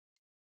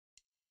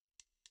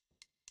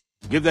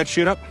give that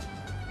shit up.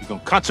 You're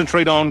gonna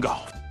concentrate on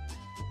golf.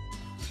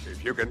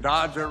 If you can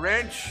dodge a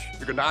wrench,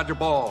 you can dodge a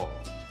ball.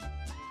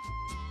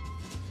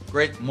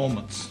 Great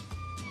moments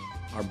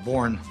are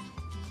born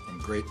from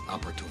great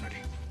opportunity.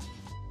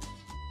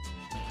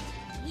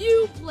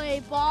 You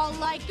play ball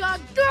like a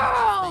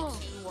girl!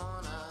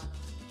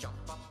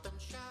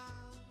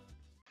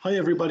 Hi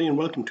everybody and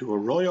welcome to a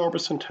Roy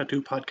Orbison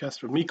Tattoo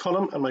Podcast with me,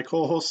 Colm, and my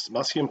co-hosts,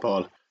 Massey and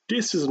Paul.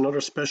 This is another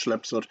special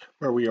episode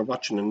where we are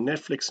watching a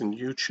Netflix and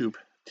YouTube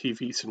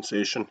TV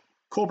sensation,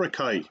 Cobra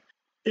Kai.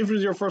 If it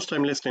is your first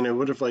time listening, I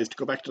would advise to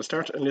go back to the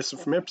start and listen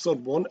from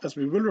episode 1, as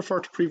we will refer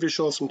to previous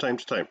shows from time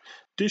to time.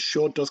 This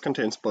show does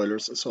contain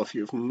spoilers, so if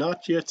you have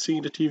not yet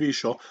seen the TV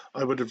show,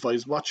 I would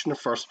advise watching it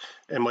first.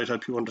 It might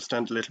help you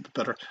understand a little bit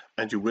better,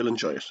 and you will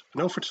enjoy it.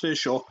 Now for today's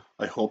show,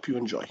 I hope you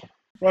enjoy.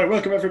 Right,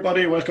 welcome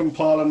everybody. Welcome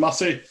Paul and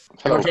Massey.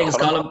 Hello, thanks,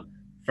 Colm.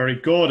 Very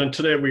good, and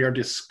today we are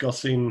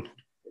discussing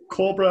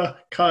Cobra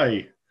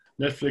Kai,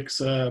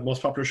 Netflix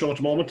most popular show at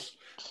the moment.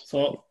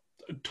 So,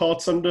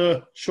 thoughts on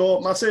the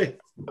show, Massey?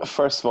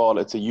 First of all,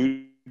 it's a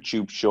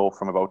YouTube show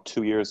from about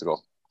 2 years ago.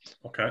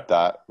 Okay.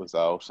 That was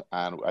out,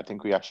 and I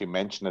think we actually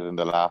mentioned it in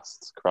the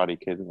last Karate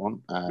Kid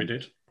one. We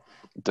did.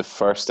 The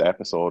first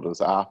episode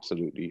was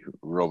absolutely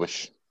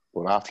rubbish,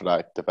 but after that,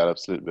 it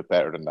develops a little bit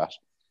better than that.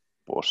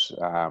 But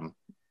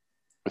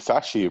it's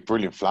actually a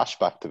brilliant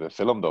flashback to the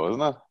film, though,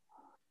 isn't it?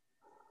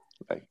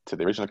 Like, to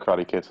the original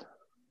Karate Kid.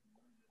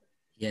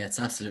 Yeah, it's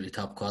absolutely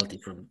top quality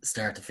from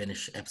start to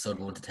finish, episode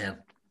 1 to 10.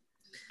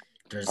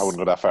 I wouldn't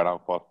go that far now,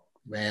 Paul.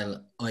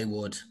 Well, I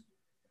would.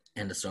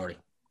 End of story.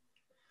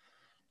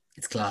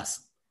 It's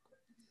class.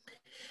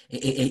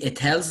 It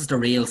tells us the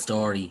real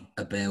story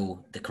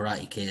about the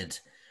Karate Kid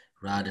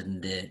rather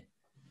than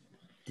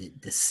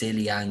the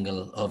silly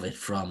angle of it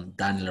from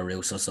Danial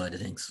Larusso side of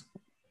things.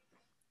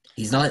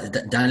 He's not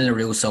Danial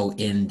Larusso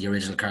in the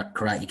original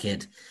Karate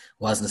Kid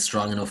wasn't a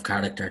strong enough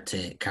character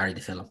to carry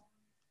the film.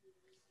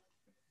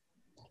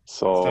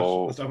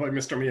 So is that why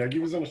Mr. Miyagi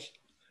was in it?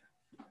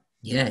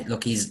 Yeah,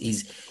 look,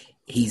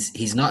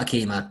 he's not a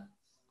key man.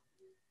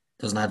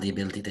 Doesn't have the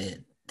ability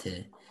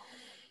to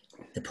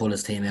pull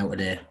his team out of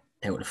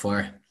the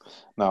fire.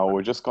 now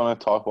we're just going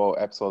to talk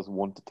about episodes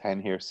 1 to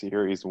 10 here,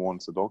 series 1.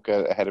 So don't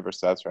get ahead of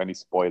ourselves for any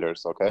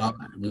spoilers, okay? No,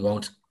 we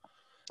won't.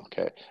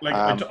 Okay. Like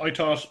I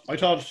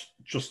thought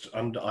just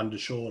on the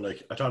show,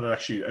 like I thought it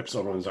actually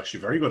episode 1 was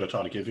actually very good. I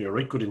thought it gave you a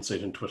right good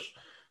insight into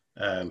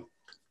it.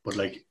 But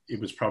like it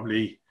was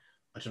probably,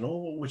 I don't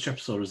know which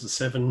episode was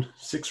it,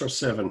 6 or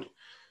 7.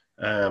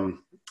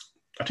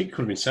 I think it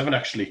could have been 7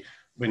 actually,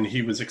 when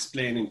he was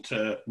explaining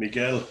to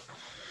Miguel,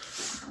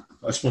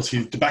 I suppose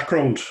the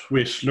background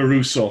with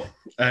Larusso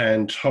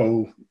and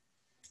how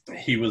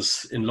he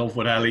was in love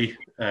with Ali,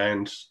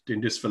 and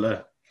then this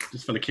fella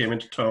came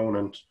into town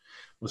and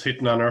was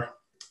hitting on her.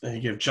 And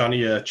he gave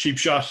Johnny a cheap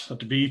shot at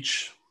the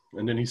beach,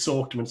 and then he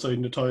soaked him inside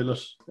in the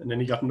toilet, and then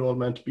he got an old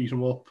man to beat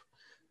him up.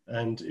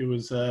 And it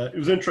was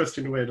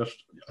interesting the way that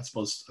I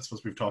suppose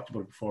we've talked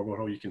about it before, about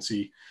how you can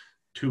see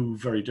two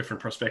very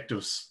different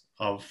perspectives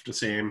of the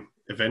same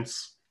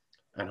events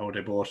and how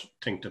they both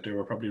think that they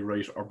were probably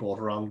right or both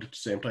wrong at the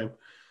same time.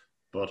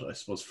 But I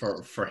suppose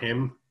for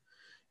him,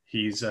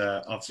 he's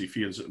obviously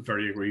feels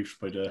very aggrieved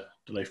by the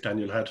life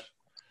Daniel had.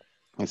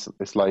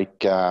 It's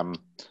like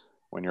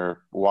when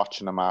you're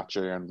watching a match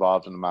or you're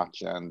involved in a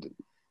match and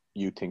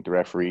you think the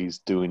referee's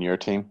doing your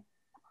team,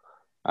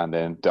 and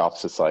then the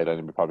opposite side,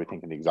 and you're probably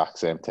thinking the exact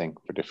same thing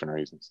for different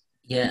reasons.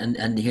 Yeah,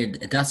 and here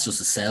that's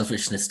just a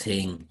selfishness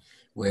thing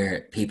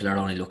where people are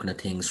only looking at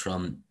things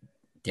from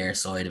their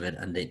side of it,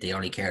 and they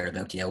only care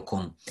about the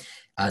outcome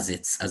as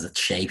it's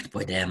shaped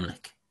by them,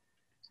 like.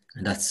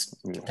 And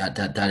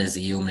that is a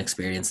human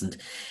experience, and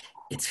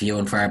it's few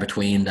and far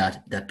between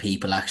that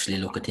people actually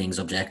look at things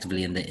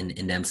objectively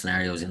in them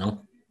scenarios, you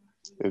know.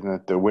 Isn't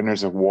it? The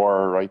winners of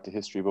war write the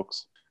history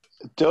books.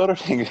 The other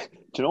thing, do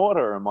you know what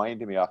it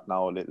reminded me of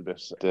now a little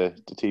bit? The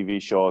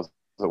TV shows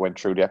that went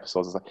through the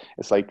episodes.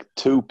 It's like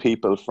two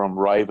people from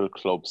rival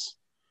clubs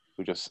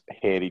who just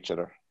hate each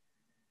other,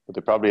 but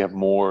they probably have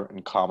more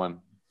in common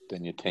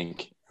than you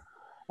think,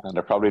 and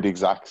they're probably the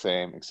exact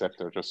same, except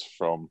they're just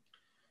from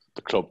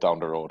the club down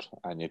the road,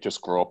 and you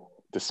just grow up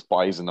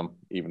despising them,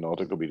 even though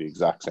they could be the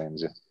exact same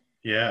as you.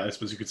 Yeah, I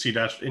suppose you could see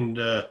that in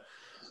the,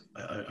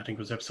 I think it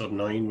was episode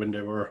 9 when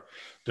they were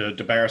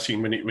the bar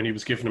scene when he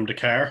was giving them the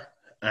car,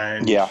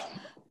 and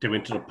they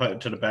went to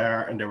the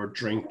bar and they were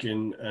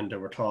drinking and they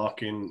were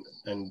talking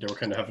and they were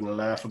kind of having a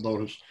laugh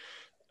about it,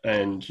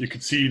 and you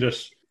could see that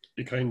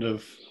it kind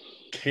of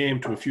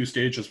came to a few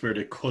stages where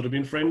they could have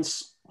been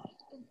friends,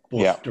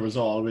 but there was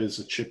always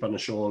a chip on the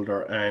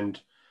shoulder and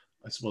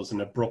I suppose an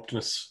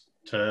abruptness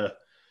to,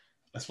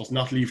 I suppose,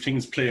 not leave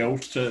things play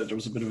out. There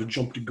was a bit of a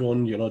jump the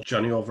gun. You know,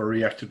 Johnny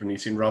overreacted when he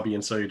seen Robbie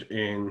inside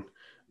in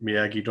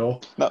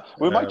Miyagi-Do. No,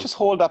 we might just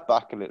hold that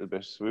back a little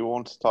bit. We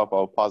won't talk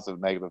about positive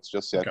negatives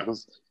just yet,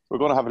 because we're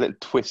going to have a little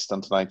twist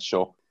on tonight's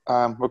show.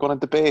 We're going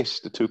to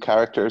debate the two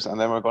characters, and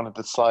then we're going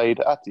to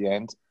decide at the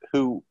end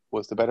who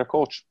was the better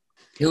coach.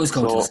 Who was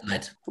coaching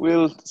tonight?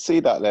 We'll see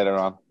that later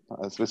on.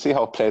 We'll see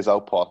how it plays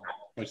out, Paul.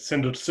 Right,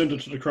 send it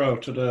to the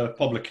crowd, to the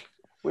public.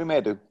 We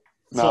may do.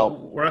 So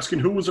No, we're asking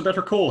who was a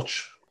better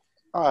coach.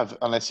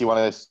 unless you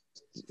want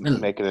to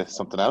make it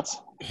something else.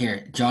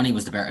 Here, Johnny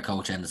was the better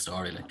coach in the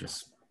story, like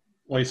this.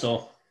 Why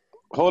so?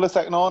 Hold a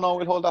second. No,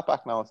 we'll hold that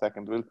back now a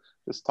second. We'll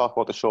just talk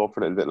about the show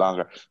for a little bit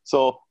longer.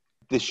 So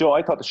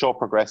I thought the show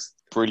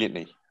progressed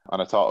brilliantly.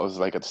 And I thought it was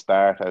like at the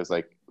start, I was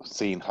like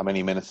seeing how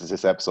many minutes is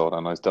this episode.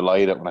 And I was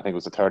delighted when I think it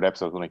was the third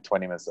episode, it was only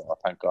 20 minutes. Oh,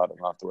 thank God, I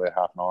don't have to wait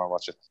half an hour and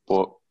watch it.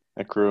 But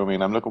it grew. I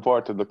mean, I'm looking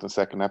forward to looking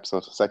at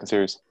the second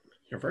series.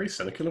 You're very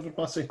cynical of it,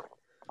 Bossy.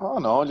 Oh,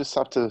 no, I just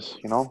have to,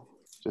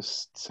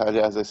 just tell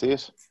you as I see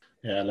it.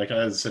 Yeah, like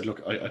as I said,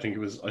 look, I think it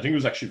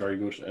was actually very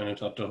good, and I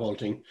thought the whole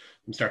thing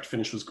from start to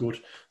finish was good,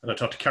 and I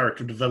thought the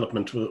character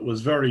development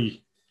was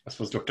very. I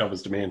suppose, look, that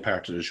was the main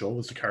part of the show,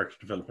 was the character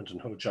development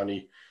and how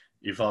Johnny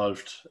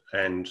evolved,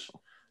 and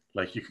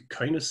like you could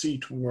kind of see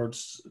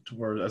towards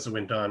as it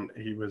went on,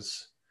 he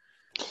was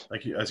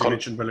like, as you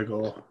mentioned a while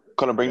ago.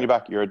 Couldn't bring you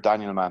back. You're a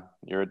Danial man.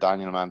 You're a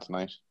Danial man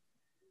tonight.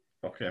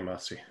 Okay,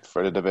 Massey.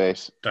 For the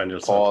debate.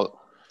 Daniel.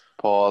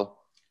 Paul,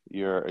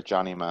 you're a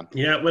Johnny man.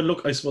 Yeah, well,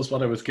 look, I suppose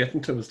what I was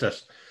getting to was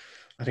that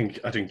I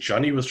think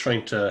Johnny was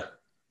trying to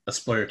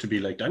aspire to be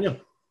like Daniel,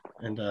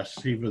 and that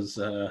he was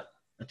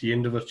at the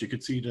end of it, you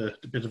could see the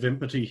bit of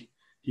empathy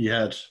he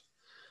had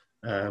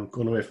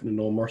going away from the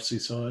No Mercy.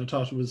 So I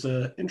thought it was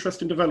an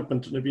interesting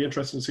development, and it'd be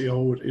interesting to see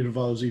how it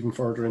evolves even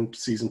further into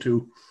season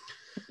 2.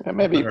 Yeah,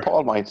 maybe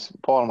Paul might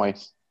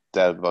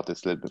delve about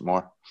this a little bit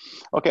more.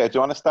 Okay, do you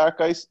want to start,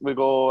 guys? We'll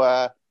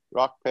go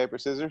rock, paper,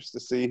 scissors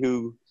to see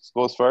who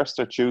goes first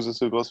or chooses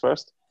who goes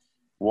first.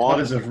 What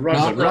is it?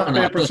 Rock,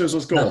 paper,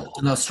 scissors, go.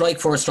 No,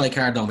 strike first, strike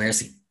hard, no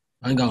mercy.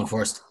 I'm going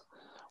first.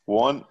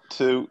 1,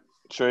 2,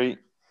 3,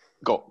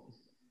 go.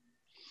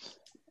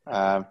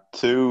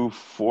 2,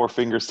 4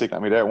 fingers sticking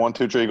at me there. 1,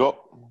 2, 3,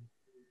 go.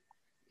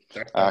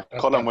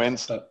 Colm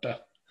wins.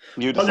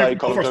 You decide,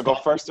 Colm, to go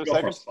first or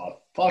second?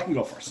 Paul can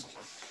go first.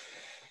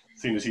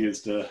 Seeing as he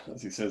is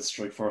as he says,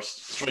 strike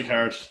first, strike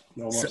hard,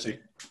 no mercy.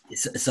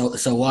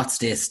 So what's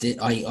this?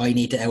 I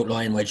need to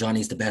outline why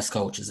Johnny's the best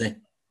coach, is it?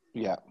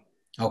 Yeah.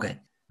 Okay.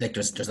 Like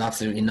there's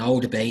absolutely no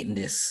debate in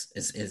this.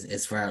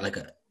 Is far like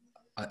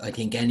I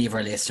think any of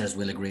our listeners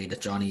will agree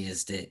that Johnny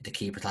is the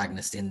key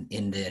protagonist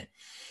in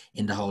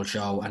the whole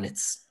show, and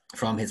it's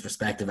from his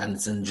perspective, and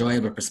it's an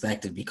enjoyable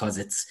perspective because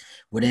it's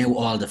without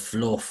all the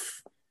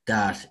fluff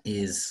that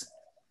is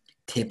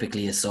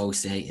typically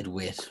associated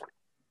with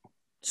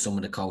some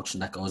of the coaching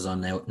that goes on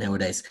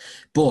nowadays.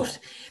 But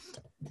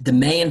the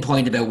main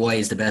point about why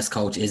he's the best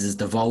coach is his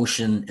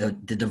devotion,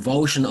 the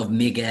devotion of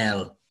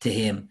Miguel to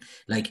him.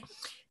 Like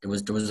there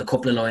was a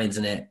couple of lines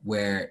in it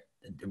where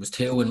there was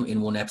 2 in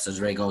one episode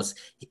where he goes,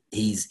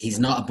 he's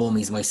not a bum,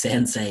 he's my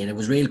sensei, and it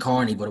was real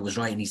corny, but it was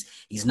right. And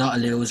he's not a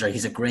loser,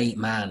 he's a great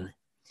man.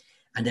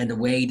 And then the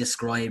way he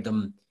described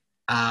him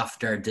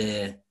after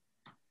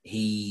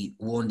he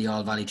won the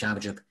All Valley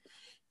Championship,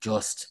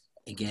 just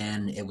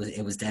again, it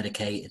was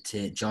dedicated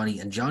to Johnny,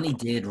 and Johnny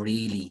did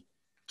really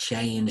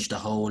change the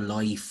whole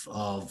life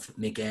of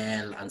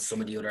Miguel and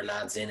some of the other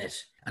lads in it.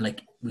 And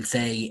like we'll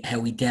say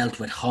how he dealt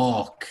with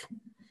Hawk.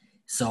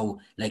 So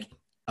like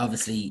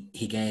obviously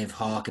he gave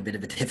Hawk a bit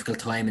of a difficult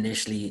time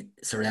initially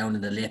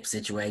surrounding the lip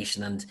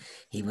situation, and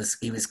he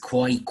was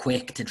quite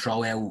quick to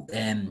throw out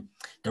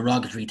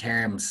derogatory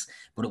terms,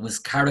 but it was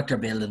character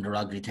building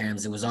derogatory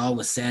terms. It was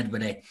always said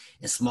with a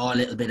small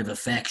little bit of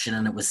affection,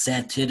 and it was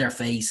said to their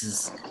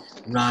faces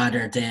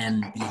rather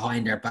than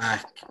behind their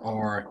back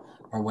or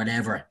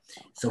whatever.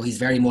 So he's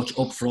very much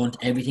upfront.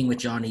 Everything with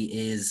Johnny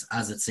is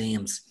as it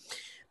seems.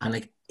 And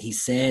like he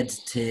said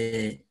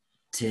to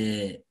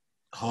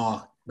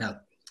Hawk,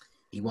 well,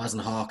 he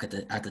wasn't Hawk at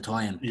the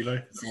time. Eli.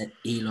 He said,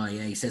 Eli,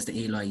 yeah. He says to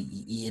Eli,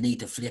 you need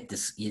to flip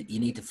this. You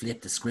need to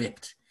flip the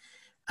script.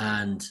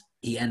 And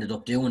he ended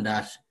up doing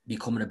that,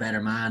 becoming a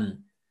better man.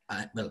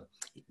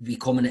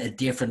 Becoming a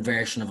different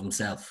version of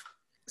himself.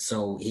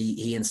 So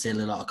he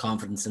instilled a lot of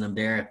confidence in him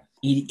there.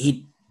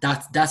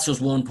 That's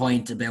just one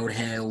point about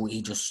how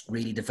he just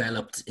really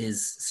developed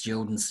his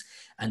students,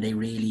 and they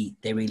really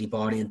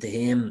bought into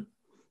him.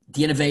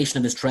 The innovation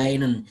of his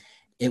training,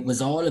 it was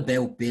all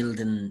about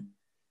building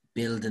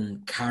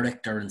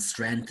character and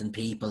strength in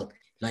people.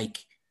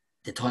 Like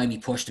the time he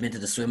pushed them into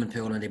the swimming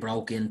pool and they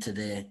broke into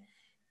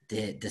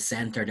the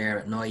centre there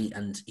at night,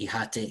 and he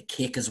had to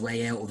kick his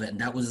way out of it, and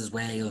that was his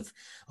way of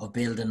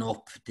building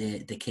up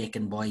the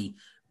kicking by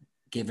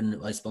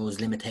given, I suppose,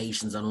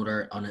 limitations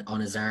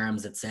on his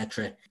arms,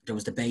 etc. There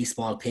was the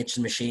baseball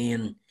pitching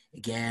machine,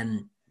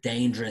 again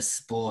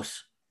dangerous, but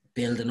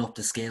building up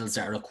the skills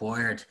that are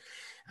required.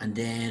 And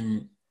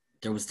then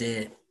there was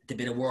the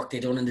bit of work they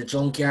done in the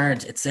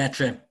junkyard,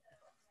 etc. There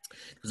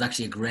was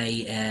actually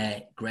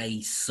a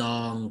great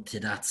song to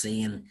that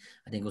scene.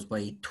 I think it was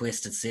by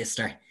Twisted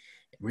Sister.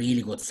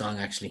 Really good song,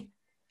 actually.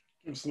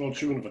 There's no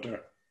tune of it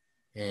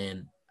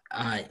there.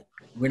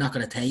 We're not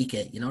going to take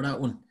it. You know that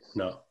one?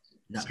 No.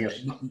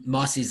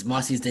 Mossy's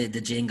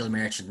the jingle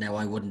merchant now.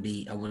 I wouldn't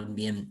be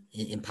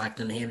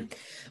impacting him.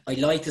 I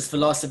like this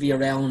philosophy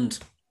around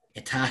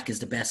attack is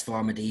the best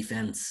form of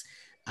defense,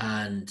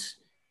 and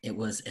it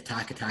was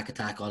attack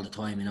all the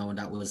time, you know, and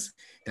that was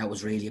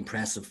really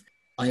impressive.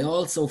 I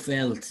also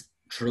felt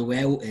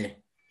throughout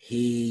it,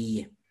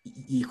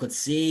 you could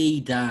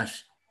see that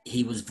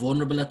he was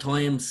vulnerable at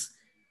times,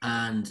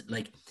 and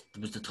like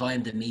there was the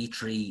time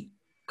Dimitri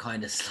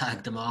kind of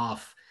slagged him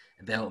off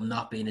about him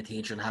not being a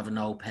teacher and having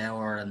no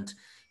power, and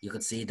you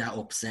could see that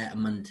upset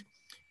him, and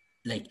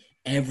like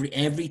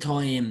every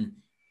time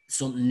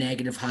something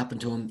negative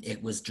happened to him,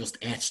 it was just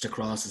etched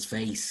across his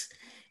face.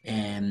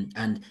 And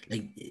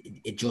like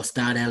it just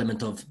that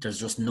element of there's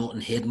just nothing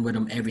hidden with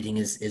him, everything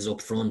is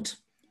up front.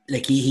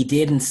 Like he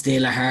did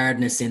instill a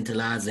hardness into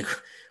lads. Like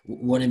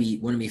one of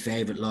my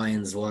favorite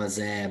lines was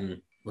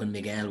when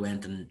Miguel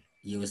went and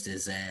used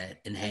his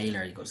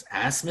inhaler. He goes,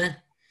 asthma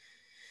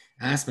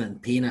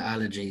and peanut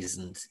allergies,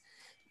 and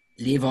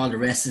leave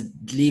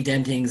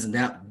them things and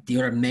that the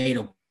other made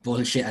up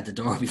bullshit at the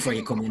door before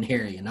you come in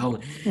here, you know.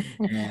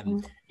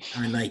 And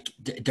like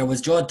there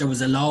was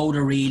a load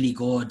of really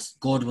good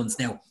ones.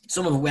 Now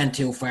some of it went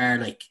too far,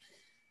 like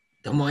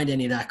don't mind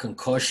any of that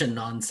concussion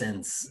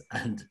nonsense,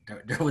 and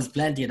there was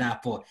plenty of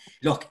that, but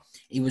look,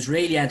 he was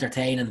really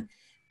entertaining.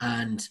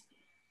 And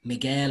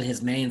Miguel,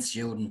 his main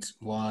student,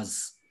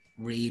 was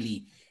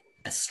really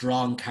a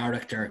strong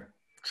character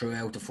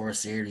throughout the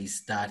first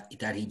series that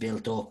he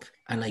built up.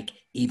 And like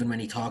even when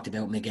he talked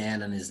about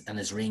Miguel and his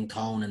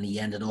ringtone, and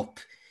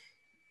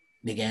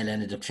Miguel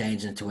ended up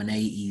changing it to an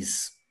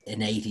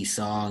 80s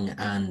song,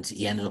 and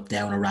he ended up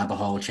down a rabbit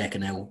hole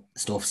checking out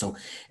stuff. So,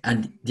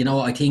 and you know,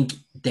 I think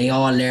they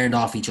all learned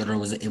off each other.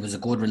 It was a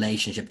good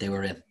relationship they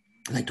were in.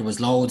 Like there was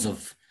loads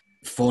of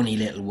funny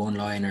little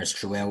one-liners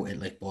throughout it.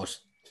 Like, but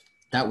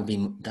that would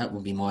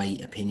be my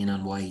opinion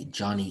on why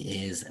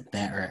Johnny is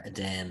better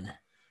than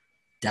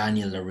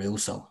Danial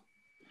Larusso.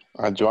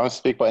 Do you want to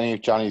speak about any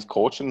of Johnny's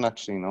coaching?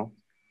 Actually, no.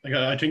 Like,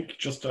 I think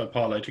just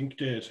Paul. I think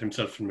that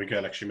himself and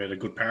Miguel actually made a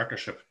good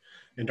partnership.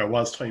 And there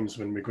was times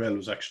when Miguel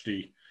was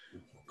actually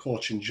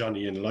coaching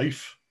Johnny in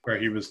life, where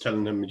he was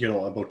telling him, you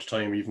know, about the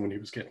time even when he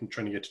was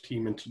trying to get the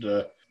team into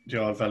the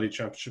All Valley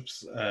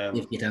Championships.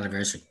 50th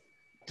anniversary.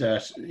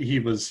 That he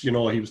was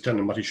telling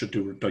him what he should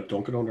do, like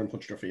don't go down there and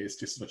punch their face,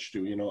 this is what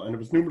you do, you know. And it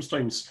was numerous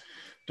times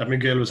that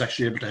Miguel was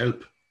actually able to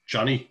help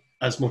Johnny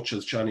as much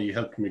as Johnny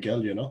helped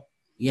Miguel, you know.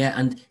 Yeah,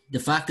 and the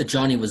fact that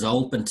Johnny was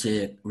open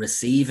to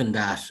receiving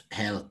that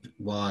help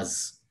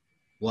was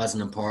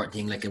an important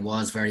thing. Like it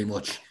was very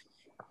much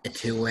a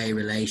two-way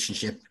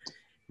relationship,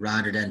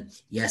 rather than,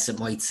 yes, it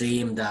might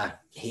seem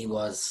that he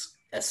was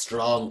a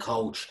strong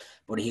coach,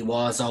 but he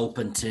was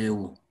open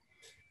to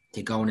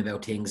going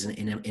about things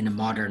in a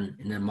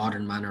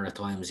modern manner at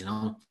times, you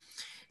know.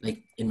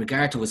 Like in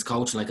regard to his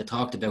coaching, like I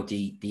talked about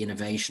the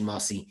innovation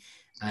Mossy,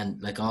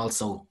 and like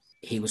also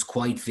he was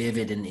quite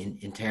vivid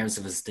in terms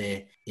of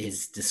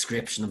his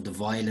description of the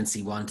violence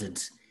he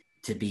wanted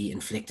to be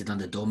inflicted on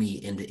the dummy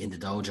in the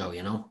dojo,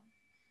 you know,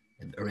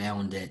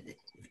 around it.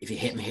 If you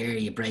hit him here,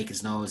 you break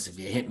his nose. If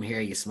you hit him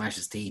here, you smash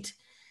his teeth.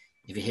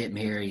 If you hit him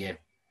here, you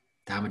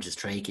damage his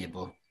trachea,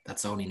 but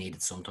that's only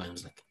needed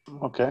sometimes. Like.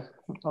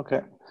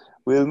 Okay.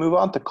 We'll move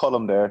on to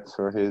Colm there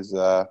for his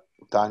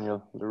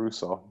Danial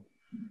Larusso.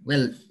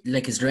 Well,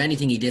 like, is there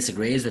anything he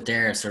disagrees with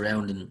there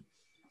surrounding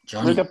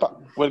Johnny?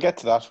 We'll get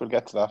to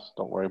that.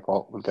 Don't worry,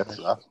 Paul. We'll get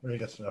to that. We'll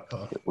get to that,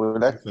 Paul.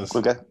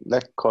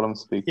 Let Colm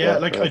speak. Yeah,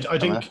 like I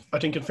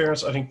think in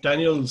fairness, I think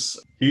Daniel's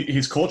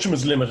his coaching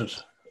was limited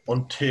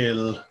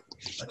until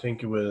I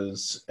think it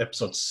was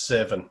episode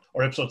 7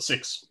 or episode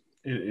 6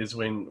 is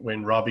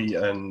when Robbie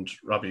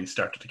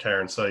started the car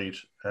inside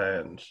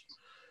and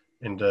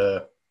in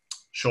the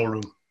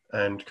showroom,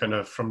 and kind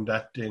of from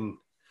that then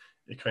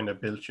it kind of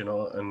built, you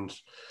know. And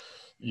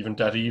even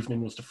that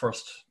evening was the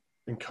first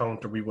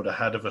encounter we would have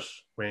had of it,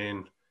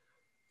 when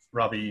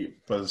Robbie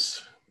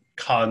was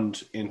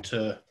conned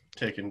into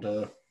taking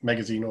the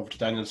magazine over to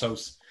Daniel's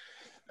house,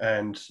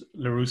 and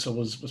Larusso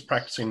was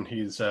practicing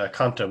his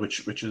kata,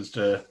 which is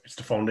the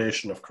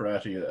foundation of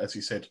karate, as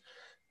he said.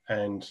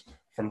 And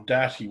from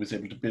that he was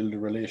able to build a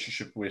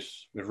relationship with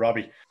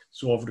Robbie.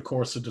 So over the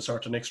course of the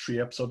sort of next 3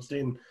 episodes,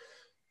 then,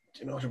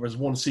 you know, there was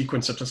one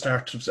sequence at the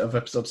start of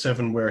episode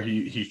 7 where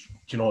he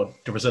you know,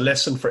 there was a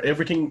lesson for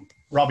everything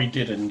Robbie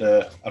did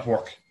at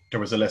work. There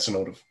was a lesson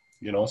out of,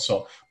 you know.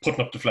 So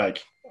putting up the flag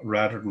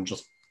rather than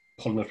just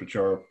pulling it with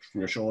from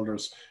your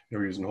shoulders,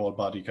 you're using the whole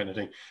body kind of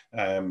thing,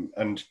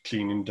 and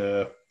cleaning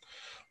the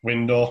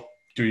window,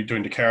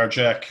 doing the car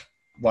jack,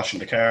 washing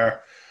the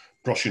car,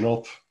 brushing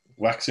up,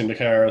 waxing the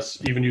cars,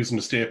 even using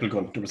the staple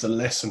gun. There was a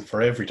lesson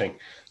for everything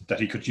that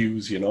he could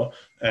use, you know.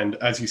 And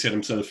as he said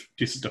himself,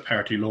 this is the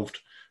part he loved.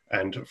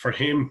 And for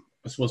him,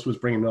 I suppose, was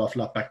bringing an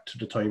awful lot back to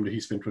the time that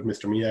he spent with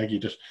Mr.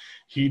 Miyagi, that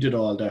he did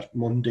all that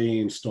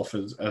mundane stuff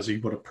as he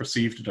would have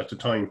perceived it at the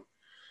time.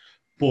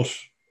 But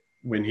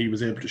when he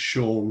was able to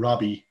show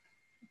Robbie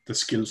the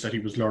skills that he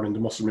was learning, the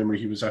muscle memory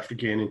he was after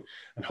gaining,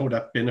 and how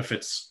that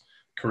benefits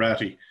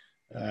karate,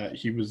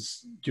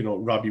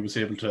 Robbie was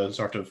able to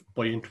sort of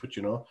buy into it,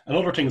 you know. And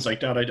other things like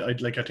that,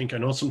 I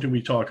know something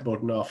we talk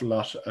about an awful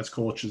lot as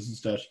coaches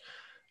is that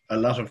a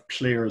lot of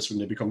players, when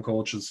they become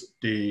coaches,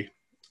 they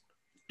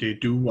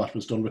do what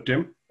was done with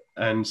them,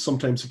 and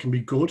sometimes it can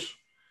be good,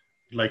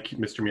 like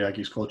Mr.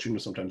 Miyagi's coaching, or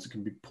sometimes it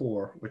can be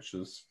poor, which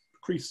is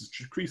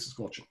Kreese's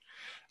coaching.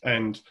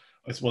 And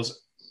I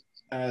suppose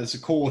as a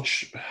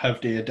coach,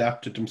 have they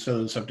adapted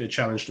themselves? Have they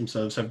challenged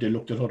themselves? Have they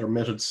looked at other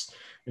methods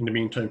in the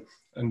meantime?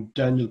 And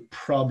Daniel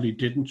probably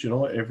didn't.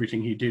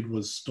 Everything he did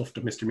was stuff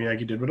that Mr.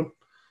 Miyagi did with him.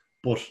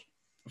 But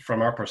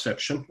from our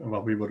perception and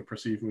what we would have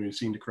perceived when we've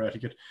seen the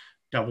Karate Kid,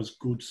 that was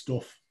good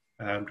stuff.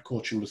 The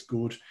coaching was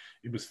good.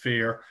 It was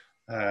fair.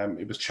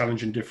 It was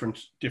challenging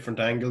different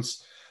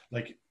angles.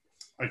 Like,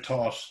 I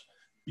thought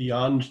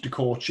beyond the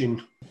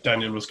coaching,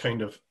 Daniel was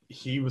kind of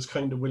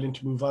willing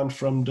to move on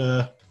from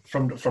the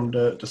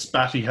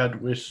spat he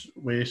had with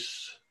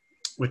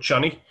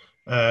Johnny,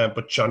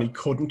 but Johnny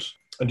couldn't.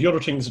 And the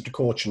other things with the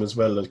coaching as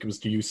well, like, it was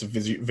the use of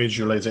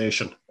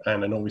visualization.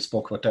 And I know we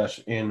spoke about that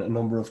in a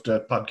number of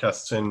the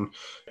podcasts in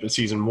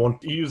season 1.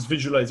 He used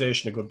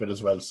visualization a good bit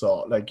as well.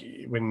 So, like,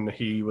 when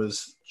he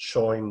was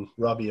showing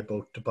Robbie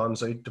about the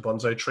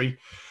bonsai tree,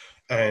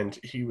 and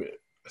I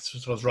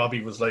suppose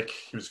Robbie was like,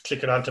 he was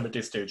clicking onto him at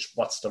this stage.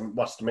 What's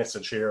the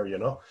message here,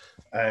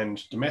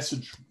 And the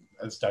message,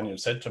 as Daniel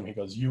said to him, he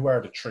goes, "You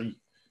are the tree.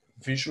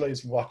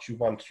 Visualize what you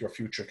want your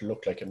future to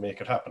look like and make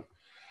it happen."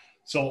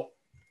 So,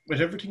 with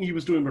everything he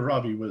was doing with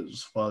Robbie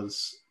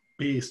was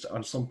based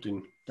on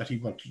something that he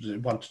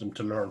wanted him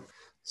to learn.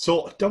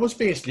 So that was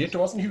basically it.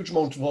 There wasn't a huge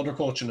amount of other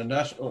coaching in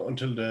that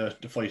until the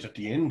fight at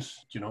the end,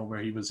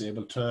 where he was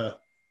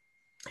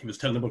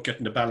telling about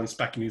getting the balance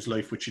back in his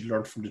life, which he'd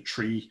learned from the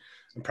tree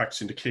and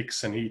practicing the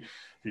kicks. And he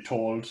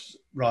told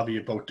Robbie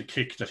about the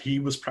kick that he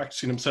was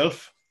practicing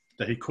himself,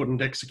 that he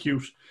couldn't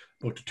execute,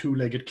 about the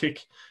two-legged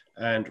kick.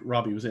 And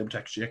Robbie was able to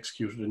actually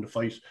execute it in the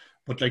fight.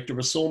 But, like, there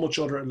was so much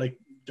other, like,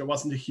 there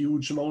wasn't a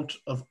huge amount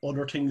of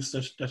other things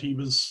that he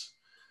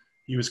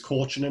was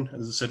coaching in.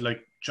 As I said,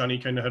 like, Johnny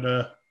kind of had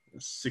a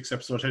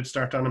 6-episode head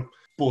start on him.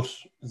 But,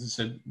 as I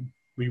said,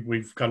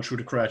 we've gone through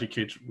the Karate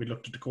Kid. We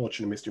looked at the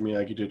coaching that Mr.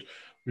 Miyagi did.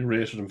 We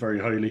rated him very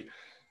highly.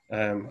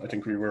 I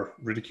think we were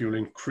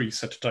ridiculing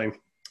Kreese at the time.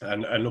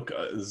 And look,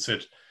 as I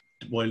said,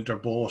 while they're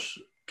both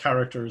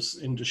characters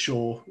in the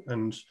show,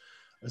 and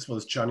I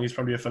suppose Johnny's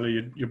probably a fellow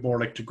you'd more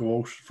like to go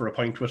out for a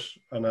pint with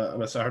on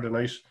a Saturday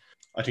night.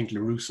 I think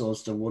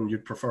Larusso's the one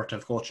you'd prefer to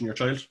have coaching your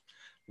child.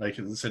 Like,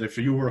 as I said, if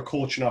you were a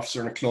coaching officer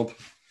in a club,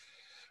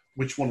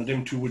 which one of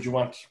them two would you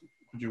want?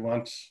 Would you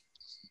want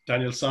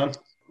Daniel San,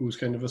 who's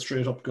kind of a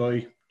straight-up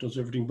guy, does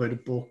everything by the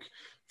book,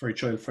 very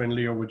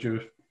child-friendly, or would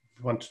you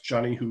want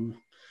Johnny, who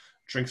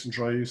drinks and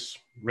drives,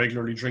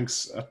 regularly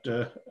drinks at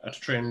the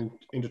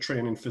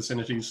training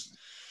facilities,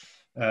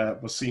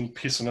 was seen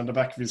pissing on the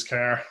back of his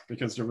car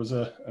because there was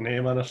a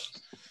name on it,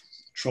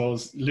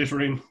 throws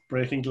littering,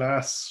 breaking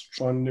glass,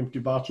 throwing empty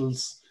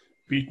bottles,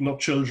 beating up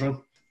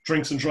children,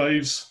 drinks and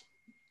drives.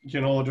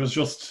 There's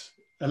just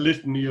a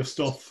litany of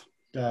stuff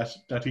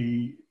that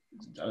he,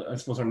 I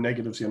suppose, are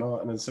negatives,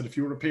 And as I said, if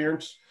you were a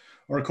parent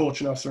or a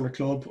coaching officer in a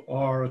club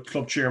or a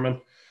club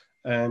chairman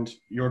and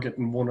you're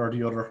getting one or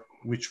the other,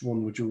 which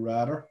one would you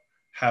rather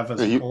have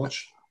as a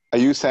coach? Are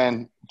you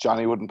saying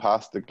Johnny wouldn't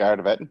pass the guard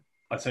of Eton?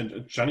 I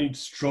said Johnny'd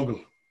struggle,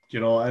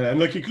 and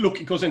like,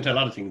 it goes into a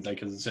lot of things.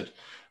 Like, as I said,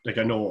 like,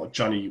 I know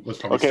Johnny was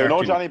probably okay.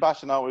 No Johnny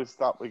bashing now. We'll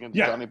stop. We can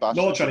Johnny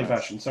bashing. No Johnny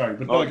bashing. Sorry,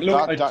 but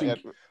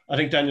I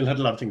think Daniel had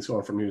a lot of things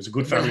going for him. He was a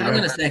good family man. Hang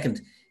on a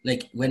second.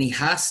 Like, when he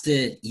has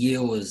to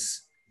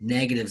use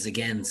negatives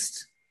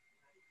against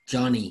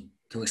Johnny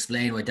to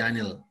explain why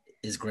Daniel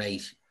is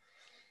great,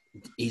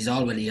 he's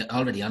already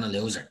on a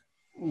loser.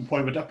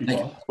 Why would that be,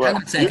 Paul? Hang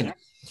on a second.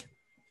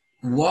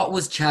 What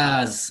was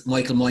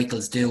Michael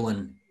Michaels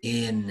doing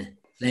in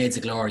Blades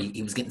of Glory?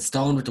 He was getting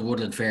stoned with the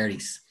Woodland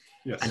Fairies.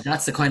 Yes. And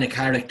that's the kind of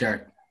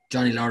character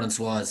Johnny Lawrence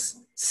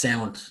was.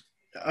 Sound.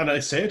 And I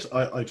said,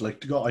 I'd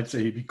like to go. I'd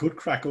say he'd be good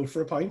crackle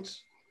for a pint.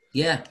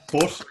 Yeah.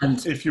 But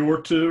if you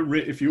were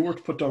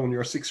to put down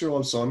your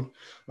 6-year-old son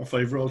or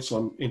 5-year-old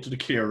son into the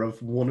care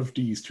of one of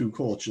these two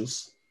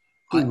coaches,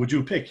 who would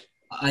you pick?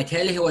 I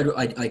tell you who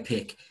I'd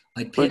pick.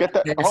 We'll get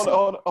there.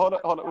 Hold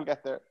on. We'll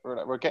get there.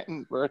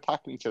 We're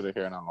attacking each other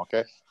here now.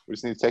 Okay. We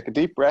just need to take a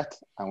deep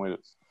breath and we'll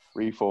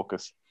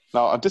refocus.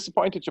 Now, I'm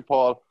disappointed, you,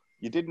 Paul.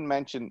 You didn't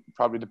mention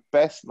probably the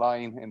best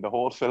line in the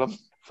whole film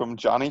from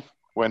Johnny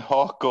when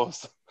Hawk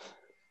goes,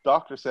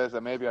 "Doctor says I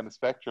may be on the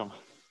spectrum,"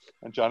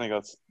 and Johnny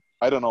goes,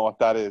 "I don't know what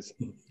that is.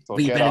 So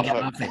we get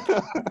better off get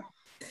off it."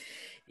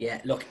 Yeah,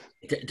 look,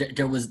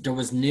 there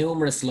was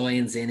numerous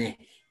lines in it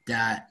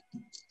that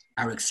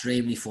are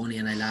extremely funny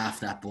and I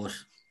laughed at, but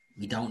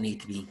we don't need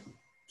to be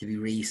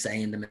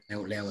re-saying them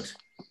out loud.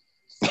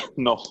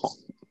 No.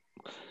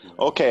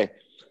 Okay,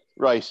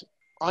 right.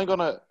 I'm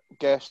gonna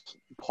get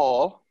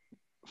Paul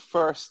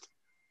first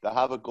to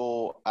have a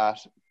go at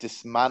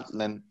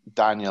dismantling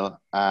Daniel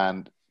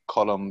and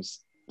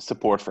Colm's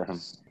support for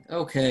him.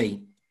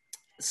 Okay,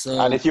 so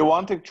and if you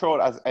want to throw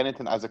it as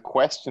anything as a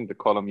question to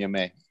Colm, you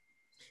may.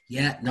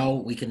 Yeah, no,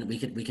 we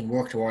can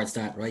work towards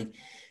that, right?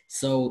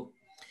 So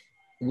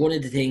one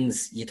of the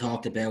things you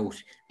talked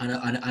about, and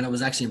I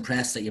was actually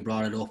impressed that you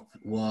brought it up,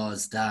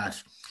 was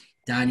that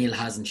Daniel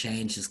hasn't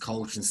changed his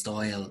coaching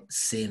style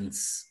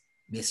since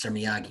Mr.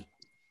 Miyagi,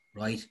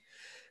 right?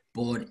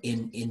 But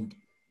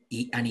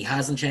he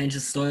hasn't changed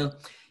his style.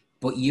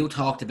 But you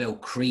talked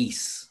about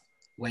Kreese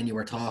when you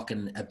were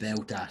talking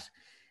about that.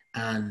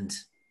 And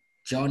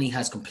Johnny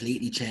has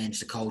completely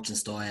changed the coaching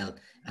style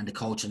and the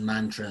coaching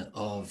mantra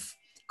of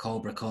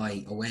Cobra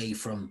Kai away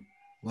from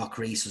what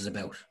Kreese was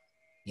about.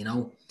 You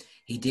know,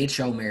 he did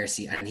show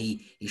mercy, and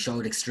he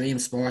showed extreme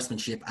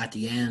sportsmanship at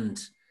the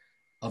end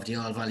of the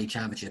All Valley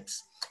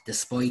Championships,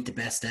 despite the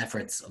best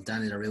efforts of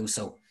Daniel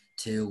Larusso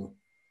to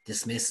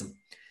dismiss him.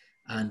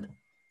 And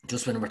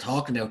just when we're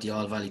talking about the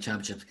All Valley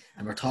Championships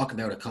and we're talking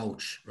about a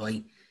coach,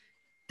 right?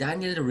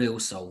 Daniel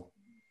Larusso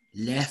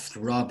left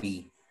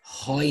Robbie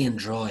high and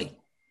dry.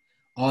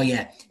 Oh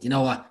yeah, you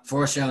know what?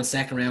 First round,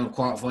 second round,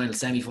 quarterfinal,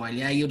 semi-final.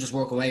 Yeah, you just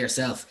work away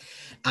yourself.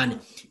 And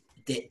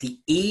the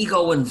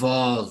ego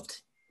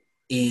involved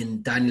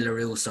in Daniel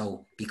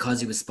Larusso,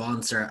 because he was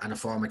sponsor and a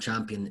former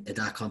champion at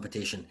that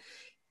competition,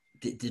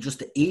 just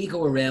the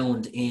ego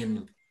around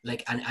in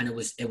like, and it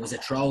was a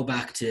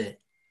throwback to,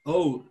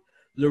 oh,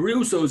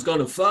 Larusso's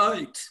gonna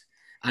fight,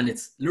 and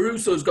it's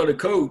Larusso's gonna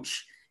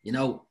coach. You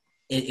know,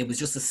 it was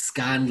just a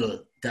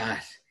scandal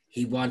that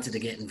he wanted to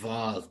get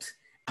involved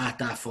at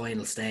that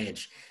final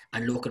stage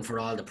and looking for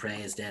all the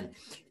praise. Then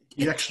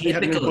he actually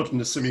had an input in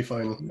the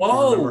semi-final.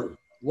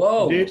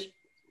 Whoa! Indeed.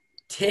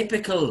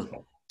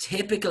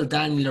 Typical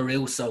Daniel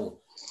Larusso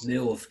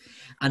move.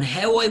 And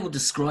how I would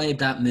describe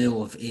that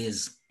move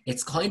is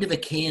it's kind of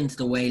akin to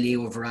the way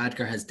Leo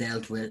Varadkar has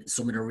dealt with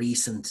some of the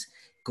recent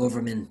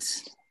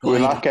government. We'll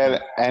not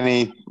get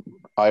any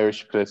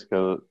Irish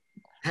political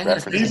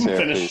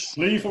references.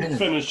 Leave him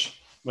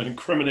finish. Might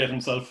incriminate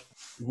himself.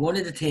 One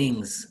of the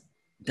things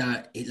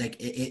that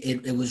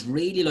it was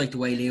really like the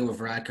way Leo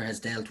Varadkar has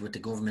dealt with the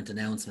government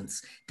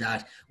announcements,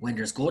 that when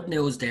there's good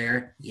news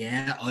there,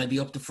 yeah, I'll be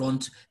up the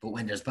front, but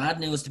when there's bad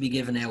news to be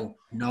given out,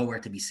 nowhere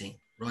to be seen,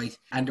 right?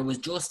 And there was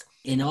just,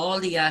 in all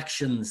the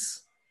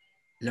actions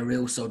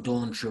Larusso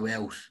done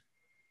throughout,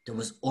 there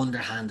was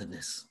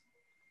underhandedness.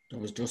 There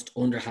was just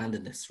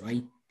underhandedness,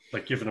 right?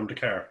 Like giving him the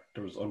car,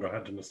 there was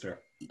underhandedness there.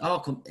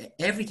 Oh,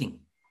 everything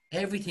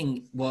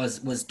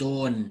was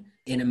done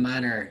in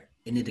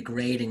a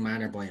degrading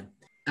manner by him.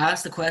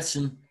 Ask the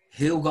question,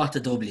 who got the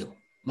W?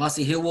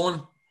 Mossy, who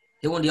won?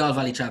 Who won the All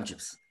Valley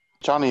Championships?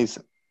 Johnny's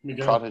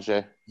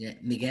protege. Yeah,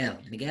 Miguel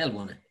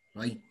won it,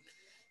 right?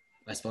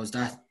 I suppose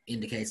that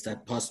indicates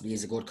that possibly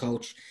he's a good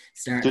coach.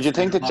 Did you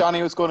think that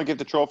Johnny was going to give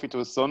the trophy to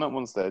his son at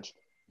one stage?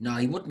 No,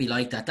 he wouldn't be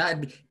like that.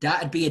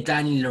 That'd be a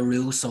Daniel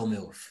Larusso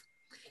move.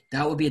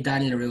 That would be a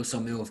Daniel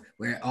Larusso move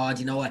where, oh,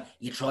 do you know what?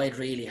 You tried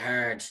really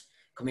hard.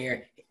 Come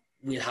here.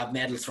 We'll have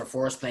medals for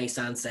first place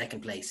and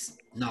second place.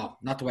 No,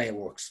 not the way it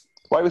works.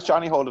 Why was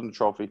Johnny holding the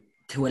trophy?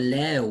 To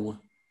allow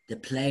the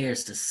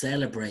players to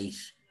celebrate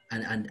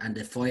and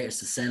the fighters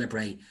to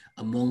celebrate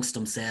amongst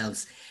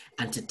themselves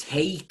and to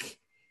take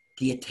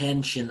the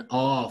attention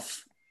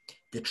off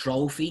the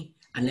trophy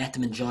and let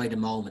them enjoy the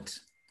moment.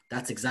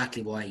 That's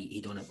exactly why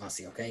he done it,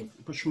 Mossy, okay?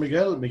 But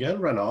Miguel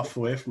ran off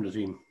away from the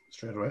team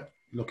straight away,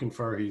 looking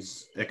for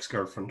his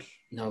ex-girlfriend.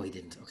 No, he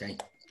didn't, okay?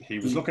 He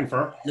was looking for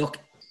her. Look,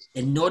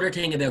 another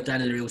thing about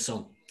Daniel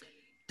Larusso,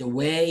 the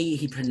way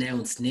he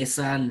pronounced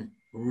Nissan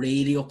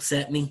really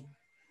upset me.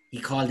 He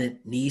called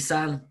it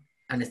Nissan,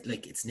 and it's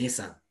like, it's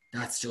Nissan.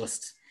 That's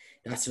just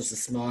a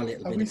small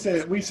little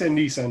bit. We say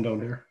Nissan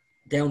down here.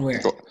 Down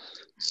where?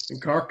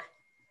 In Cork.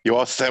 You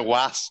also say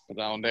Wasp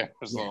down there.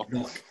 So. Yeah,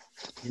 look,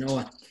 you know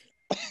what?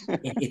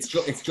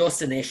 It's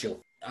just an issue.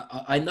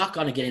 I'm not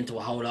going to get into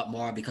a whole lot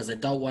more because I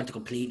don't want to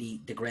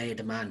completely degrade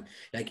the man.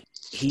 Like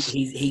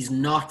he's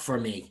not for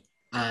me,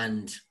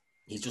 and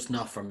he's just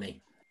not for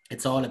me.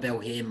 It's all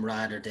about him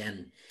rather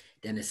than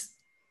his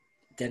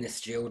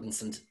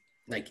students, and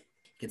like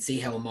you can see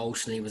how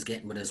emotional he was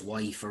getting with his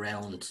wife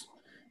around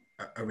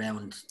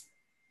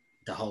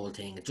the whole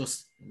thing. It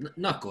just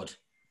not good.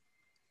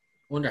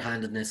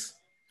 Underhandedness,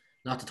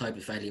 not the type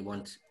of fella you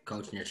want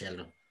coaching your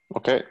children.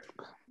 Okay,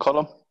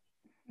 Colm.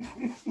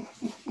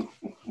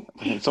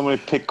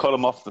 Somebody pick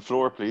Colm off the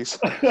floor, please.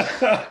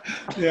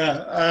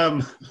 Yeah.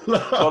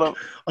 Colm,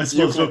 I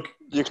suppose.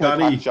 You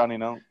can attack Johnny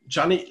now.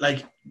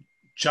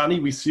 Johnny,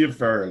 we see it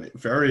very,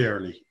 very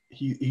early.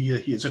 He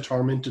is a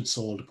tormented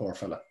soul, the poor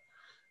fella,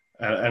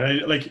 and I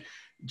like.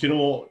 You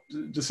know,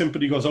 the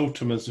sympathy goes out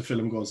to him as the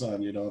film goes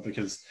on. You know,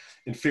 because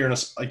in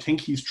fairness, I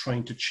think he's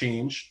trying to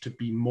change to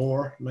be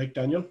more like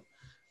Daniel,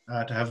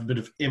 to have a bit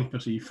of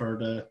empathy for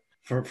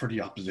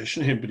the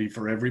opposition, empathy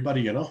for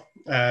everybody. You know,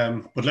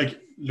 but like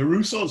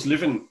Larusso's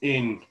living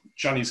in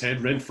Johnny's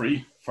head rent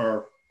free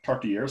for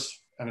 30 years,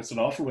 and it's an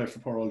awful way for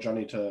poor old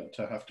Johnny to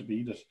have to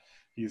be that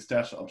he's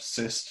that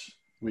obsessed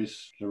with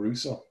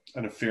Larusso.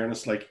 And in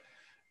fairness, like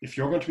if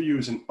you're going to be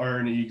using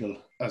Iron Eagle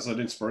as an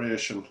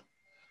inspiration.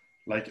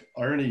 Like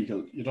Iron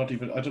Eagle, I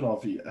don't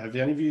know if have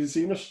any of you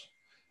seen it?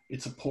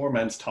 It's a poor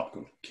man's Top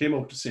Gun. Came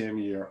out the same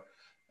year,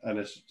 and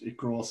it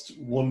grossed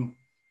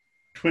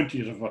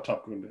 1/20 of what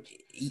Top Gun did.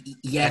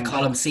 Yeah,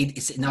 Colm, see,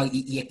 now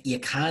you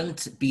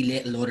can't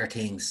belittle other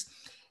things.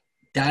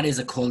 That is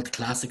a cult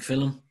classic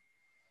film,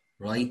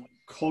 right?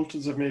 cult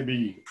is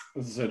maybe,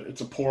 as I said,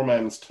 it's a poor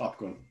man's Top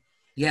Gun.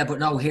 Yeah, but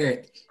no,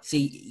 here,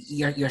 see,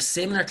 you're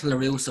similar to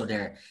Larusso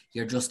there.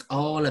 You're just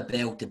all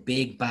about the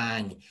big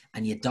bang,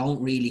 and you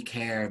don't really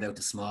care about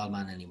the small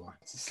man anymore.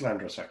 It's a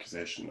slanderous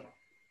accusation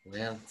now.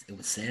 Well, it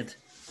was said.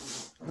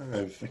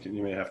 I think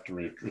you may have to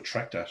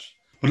retract that.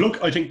 But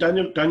look, I think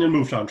Daniel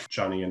moved on for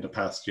Johnny in the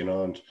past, you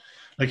know, and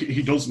like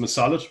he does him a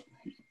solid.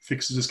 He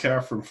fixes his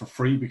car for him for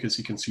free because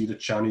he can see that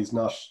Johnny's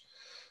not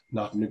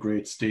in a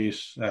great state.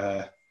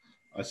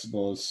 I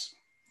suppose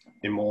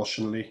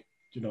emotionally,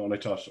 you know. And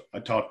I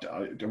thought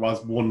there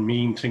was one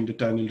mean thing that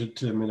Daniel did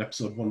to him in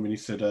episode 1 when he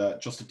said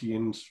just at the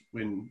end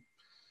when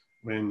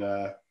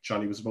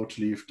Johnny was about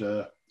to leave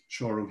the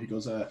showroom, he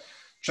goes,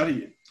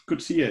 "Johnny, good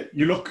to see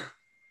you.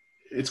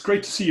 It's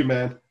great to see you,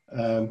 man."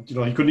 You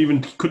know, he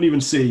couldn't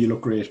even say you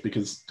look great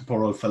because the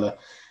poor old fella,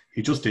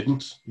 he just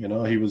didn't. You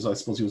know, I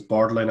suppose he was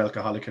borderline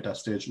alcoholic at that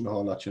stage and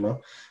all that. You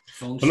know,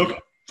 but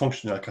look,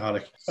 functioning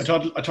alcoholic. I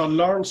thought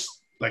Lawrence,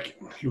 like,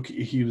 look,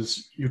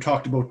 you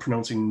talked about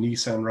pronouncing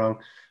Nissan wrong.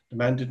 The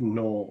man didn't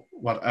know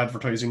what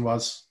advertising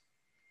was.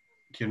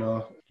 You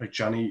know, like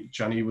Johnny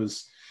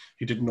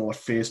he didn't know what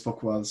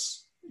Facebook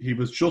was. He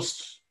was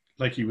just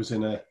like he was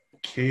in a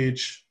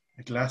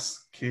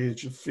glass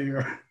cage of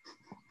fear.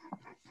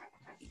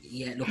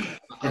 Yeah, look,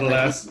 for the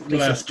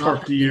last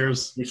 30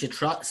 years. We should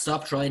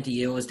stop trying to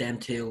use them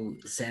two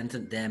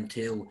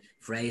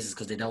phrases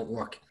because they don't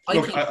work.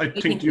 I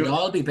think we'd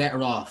all be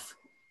better off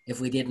if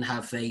we didn't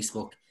have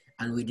Facebook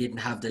and we didn't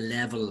have the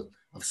level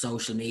of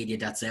social media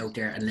that's out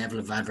there and level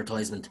of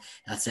advertisement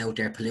that's out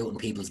there polluting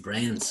people's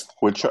brains.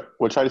 We'll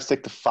try to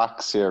stick to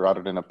facts here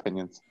rather than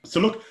opinions. So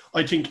look,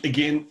 I think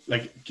again,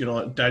 like, you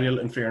know, Daniel,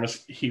 in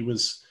fairness, he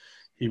was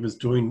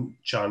doing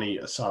Johnny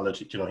a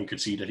solid. You know, he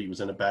could see that he was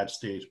in a bad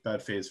phase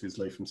of his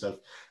life himself.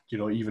 You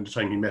know, even the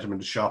time he met him in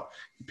the shop,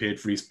 he paid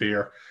for his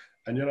beer.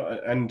 And, you know,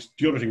 and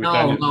the other thing with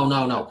Daniel...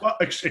 No.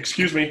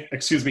 Excuse me.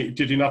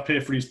 Did he not pay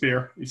for his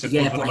beer? He said,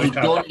 yeah, but he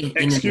done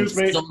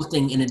it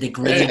something in a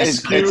degree.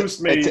 Excuse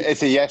me.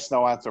 It's a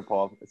yes-no answer,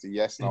 Paul. It's a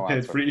yes-no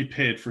answer. He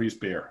paid for his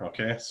beer,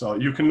 okay? So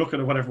you can look at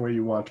it whatever way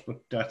you want, but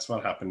that's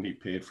what happened. He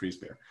paid for his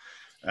beer.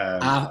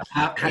 Hang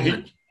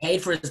on.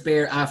 Paid for his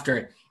beer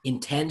after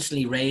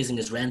intentionally raising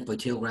his rent by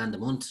 $2,000 a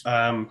month.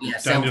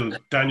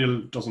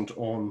 Daniel doesn't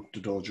own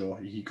the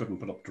dojo. He couldn't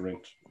put up the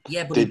rent.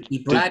 Yeah, but he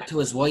bragged to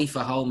his wife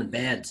at home in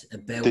bed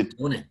about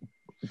doing it.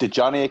 Did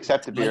Johnny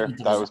accept the beer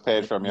that was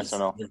paid for him? Yes or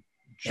no?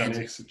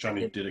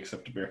 Johnny did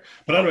accept the beer.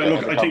 But anyway,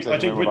 look, I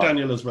think with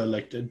Daniel as well,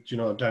 like, you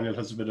know, Daniel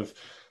has a bit of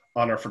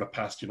honor for the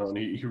past, you know, and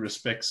he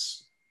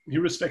respects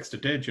the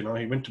dead. You know,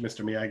 he went to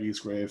Mr. Miyagi's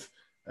grave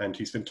and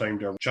he spent time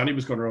there. Johnny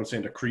was going around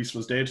saying that Kreese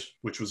was dead,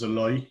 which was a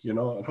lie, you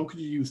know. And how could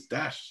you use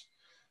that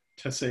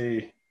to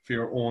say, for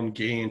your own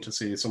gain, to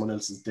say someone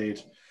else is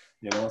dead?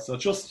 You know, so it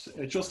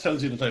just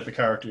tells you the type of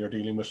character you're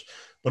dealing with.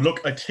 But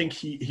look, I think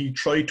he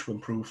tried to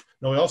improve.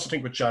 Now, I also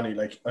think with Johnny,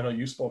 like, I know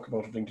you spoke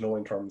about it in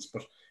glowing terms,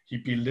 but he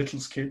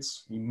belittles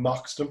kids, he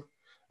mocks them,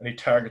 and he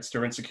targets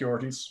their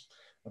insecurities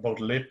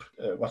about lip.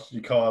 What did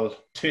he call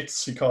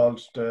tits? He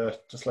called the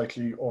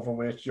slightly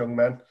overweight young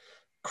man.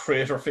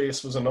 Crater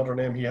face was another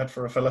name he had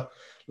for a fella.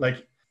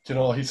 Like, you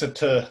know, he said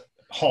to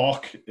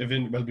Hawk,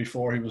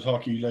 before he was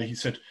Hawk Eli, he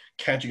said,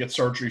 "Can't you get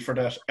surgery for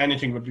that?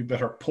 Anything would be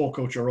better. Poke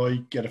out your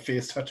eye, get a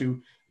face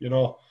tattoo." You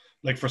know,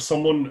 like, for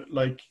someone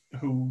like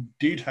who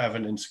did have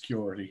an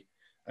insecurity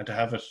and to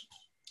have it,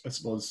 I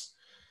suppose,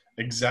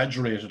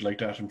 exaggerated like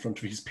that in front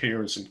of his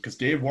peers, and because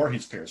they were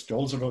his peers,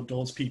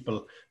 those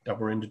people that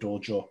were in the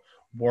dojo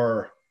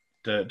were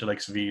the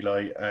likes of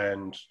Eli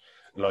and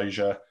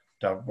Elijah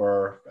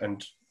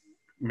and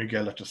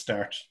Miguel at the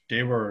start.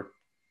 They were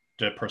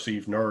the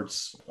perceived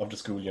nerds of the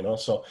school, you know.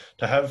 So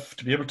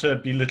to be able to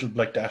be belittled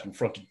like that in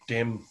front of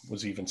them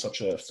was even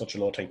such a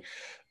low thing.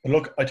 But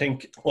look, I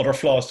think other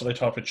flaws that I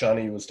thought with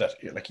Johnny was that,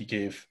 like, he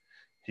gave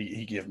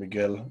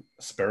Miguel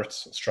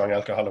spirits, strong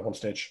alcohol at one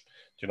stage.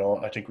 You know,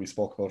 I think we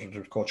spoke about it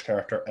with Coach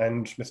Carter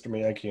and Mr.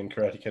 Miyagi in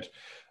Karate Kid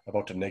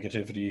about the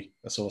negativity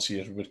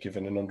associated with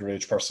giving an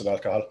underage person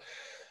alcohol.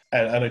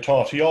 And I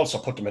thought he also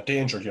put them at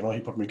danger. You know, he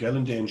put Miguel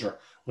in danger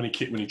when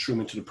he threw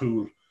him into the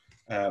pool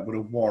with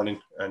a warning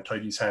and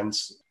tied his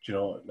hands. You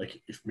know,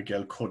 like, if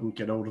Miguel couldn't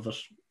get out of it,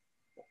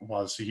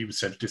 he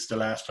said, "This is the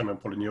last time I'm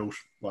pulling you out."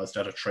 Was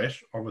that a threat,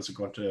 or was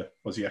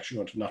he actually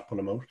going to not pull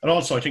him out? And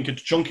also, I think at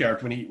the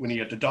junkyard when he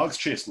had the dogs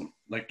chasing him,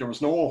 like, there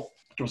was no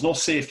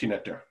safety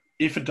net there.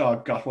 If a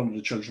dog got one of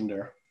the children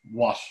there,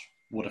 what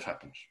would have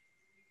happened?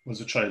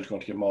 Was a child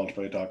going to get mauled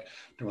by a dog?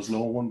 There was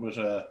no one with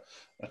a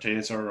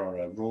taser or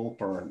a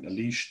rope or a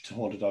leash to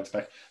hold the dogs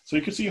back. So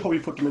you could see how he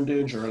put them in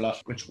danger a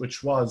lot,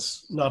 which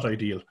was not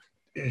ideal.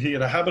 He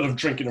had a habit of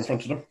drinking in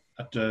front of them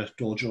at the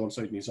dojo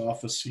inside in his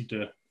office. He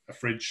had a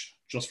fridge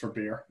just for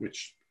beer,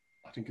 which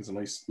I think is a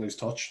nice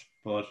touch.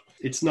 But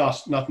it's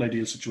not an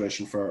ideal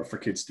situation for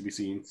kids to be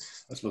seeing,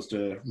 I suppose,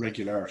 the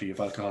regularity of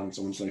alcohol in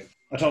someone's life.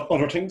 I thought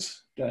other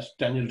things that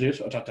Daniel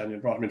did. I thought Daniel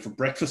brought him in for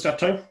breakfast that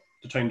time,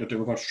 the time that they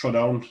were going to throw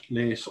down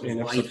late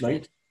in episode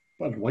 9.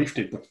 Well, the wife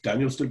did, but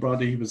Daniel still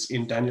brought it. He was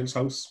in Daniel's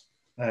house.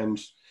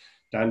 And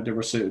Dan, they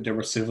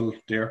were civil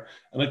there,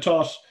 and I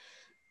thought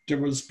there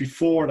was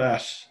before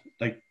that,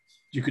 like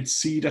you could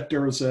see that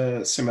there was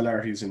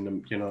similarities in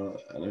them, and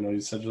I know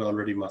you said it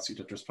already, Massey,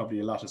 that there's probably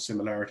a lot of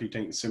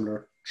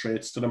similar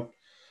traits to them,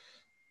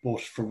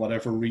 but for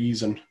whatever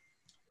reason,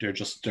 they're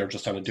just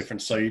on a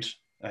different side,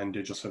 and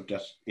they just have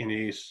that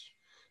innate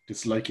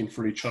disliking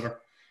for each other.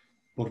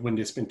 But when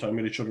they spend time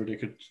with each other,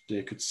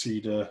 they could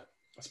see the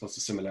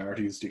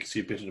similarities. They could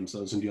see a bit of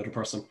themselves in the other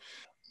person.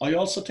 I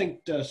also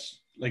think that,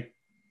 like,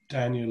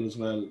 Daniel as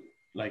well,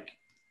 like,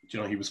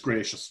 he was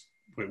gracious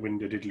when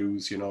they did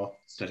lose,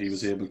 that he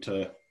was able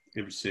to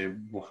say,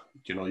 well,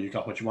 you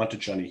got what you wanted,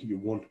 Johnny, you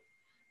won.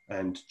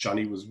 And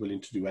Johnny was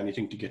willing to do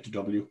anything to get the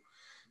W.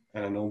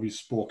 And I know we've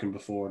spoken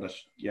before that,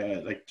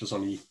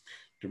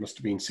 there must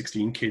have been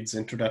 16 kids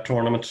enter that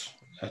tournament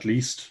at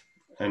least,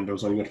 and there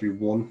was only going to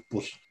be one.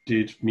 But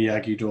did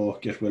Miyagi-Do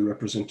get well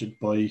represented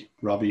by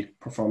Robbie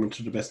performing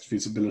to the best of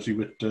his ability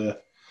with the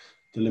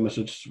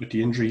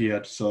injury he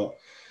had? So,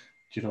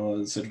 as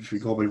I said, if we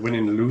go by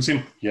winning and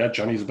losing,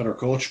 Johnny's a better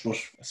coach, but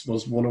I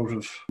suppose one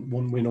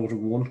win out of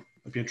one.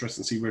 It'd be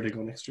interesting to see where they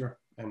go next year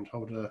and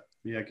how the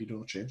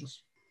Miyagi-Do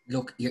changes.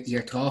 Look,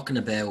 you're talking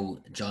about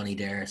Johnny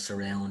there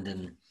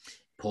surrounding,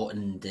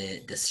 putting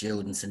the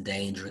students in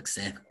danger,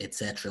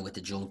 etc., with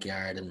the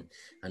junkyard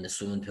and the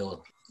swimming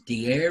pool.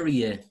 The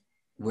area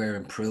where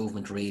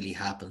improvement really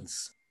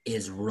happens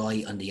is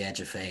right on the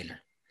edge of failure.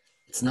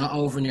 It's not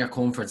over in your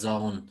comfort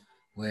zone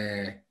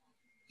where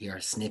you're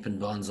snipping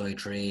bonsai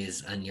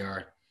trees and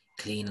you're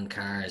cleaning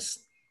cars.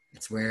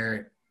 It's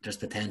where there's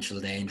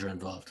potential danger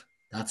involved.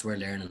 That's where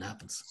learning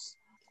happens.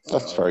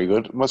 That's very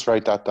good. Must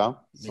write that down.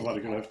 So what,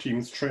 are going to have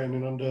teams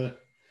training on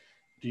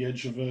the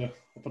edge of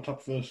up on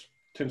top of a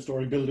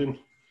 10-story building,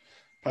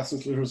 passing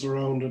litters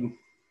around and...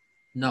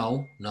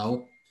 No.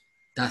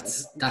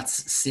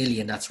 That's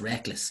silly and that's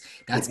reckless.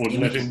 That's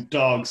letting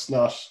dogs,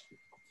 not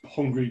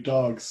hungry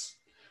dogs,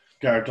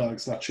 guard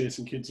dogs, not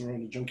chasing kids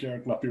around the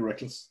junkyard, not be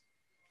reckless.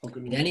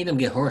 Did any of them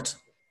get hurt?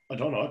 I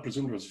don't know. I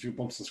presume there was a few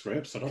bumps and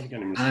scrapes. I don't think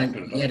anyone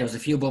was there was a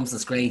few bumps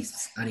and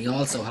scrapes, and he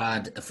also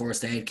had a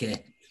first aid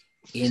kit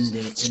in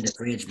the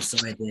fridge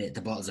beside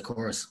the bottles of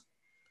course.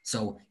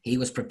 So he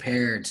was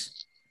prepared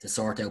to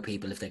sort out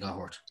people if they got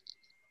hurt.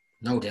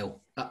 No doubt.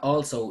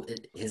 Also,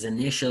 his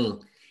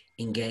initial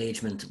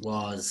engagement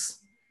was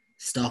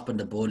stopping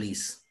the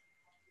bullies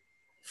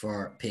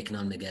for picking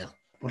on Miguel.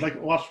 But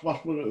like,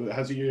 what would,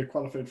 has he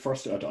qualified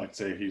first aid? I'd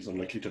say he's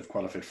unlikely to have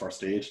qualified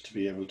first aid to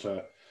be able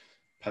to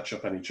patch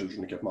up any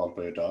children that get mauled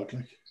by a dog.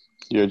 Like,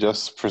 you're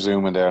just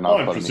presuming they're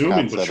not. I'm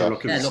presuming, but sure,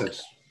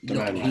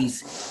 look,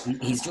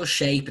 he's just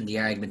shaping the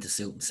argument to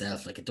suit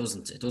himself. Like, it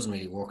doesn't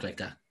really work like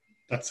that.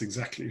 That's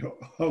exactly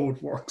how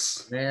it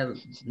works. Well,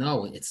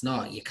 no, it's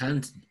not. You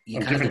can't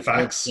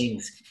judge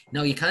things.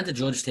 No, you can't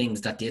judge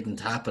things that didn't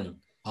happen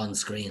on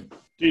screen.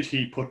 Did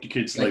he put the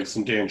kids' lives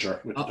in danger?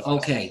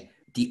 Okay,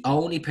 the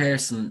only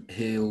person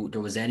who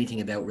there was anything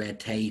about red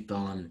tape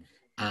on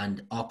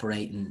and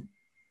operating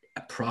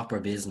a proper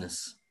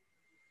business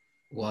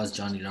was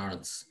Johnny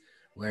Lawrence.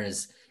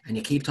 Whereas, and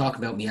you keep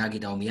talking about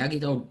Miyagi-Do.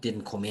 Miyagi-Do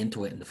didn't come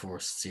into it in the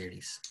first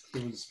series.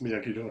 It was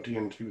Miyagi-Do at the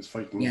end. He was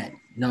fighting. Yeah,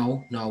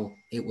 no,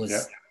 it was...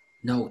 Yeah.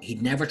 No,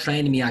 he'd never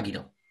trained in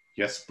Miyagi-Do.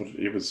 Yes, but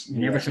it was... He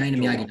never trained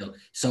in Miyagi-Do.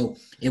 So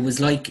it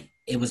was like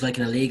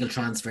an illegal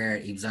transfer.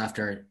 He was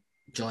after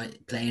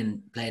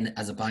playing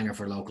as a banger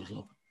for a local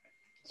club.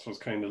 So it's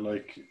kind of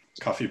like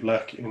Coffee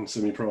Black in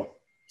semi-pro.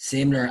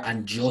 Similar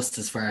and just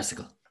as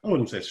farcical. I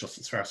wouldn't say it's just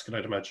as farcical.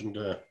 I'd imagine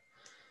the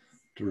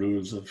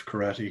rules of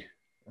karate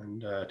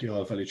and the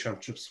All Valley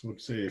Championships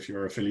would say if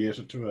you're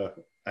affiliated to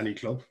any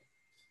club,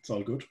 it's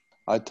all good.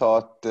 I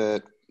thought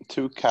the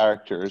two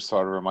characters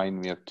sort of remind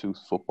me of two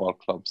football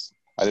clubs.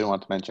 I didn't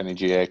want to mention any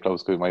GA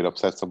clubs because it might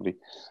upset somebody.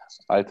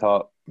 I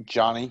thought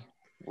Johnny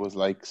was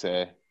like,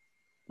 say,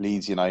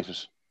 Leeds United.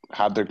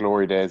 Had their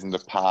glory days in the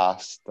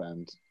past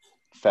and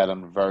fell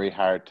on very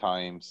hard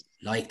times.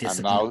 Like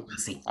this,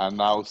 and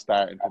now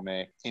starting to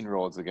make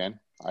inroads again.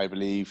 I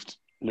believed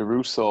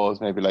Larusso is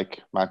maybe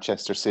like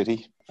Manchester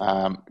City.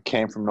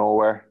 Came from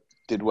nowhere,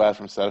 did well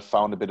for himself,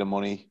 found a bit of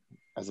money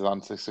as on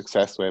the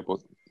success way,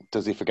 but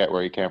does he forget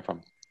where he came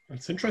from?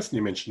 It's interesting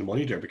you mentioned the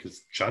money there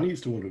because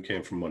Johnny's the one who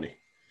came from money.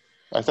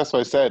 That's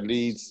what I said.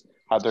 Leeds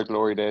had their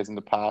glory days in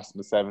the past, in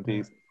the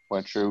 70s,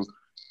 went through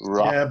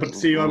yeah, but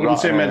see, I wouldn't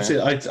say Man City.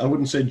 I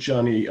wouldn't say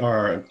Johnny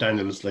or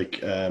Daniel is like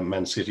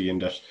Man City in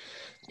that,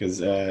 because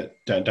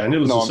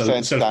Daniel is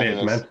a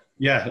self-made man.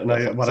 Yeah, and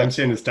I'm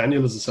saying is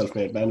Daniel is a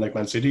self-made man. Like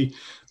Man City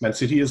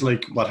is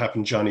like what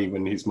happened to Johnny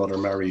when his mother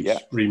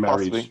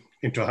remarried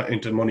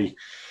into money,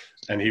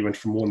 and he went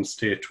from one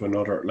state to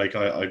another. Like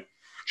I'm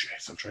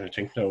trying to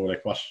think now.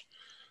 Like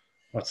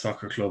what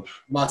soccer club?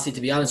 Mossy, to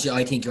be honest with you,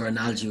 I think your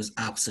analogy was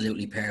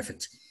absolutely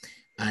perfect.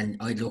 And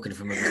I'd look at it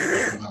from a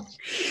perspective of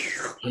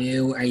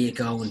who are you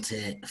going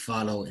to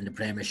follow in the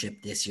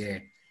Premiership this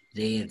year?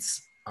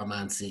 Leeds or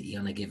Man City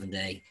on a given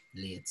day?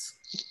 Leeds.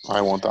 I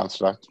won't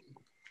answer that.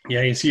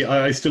 Yeah, you see,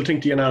 I still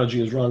think the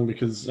analogy is wrong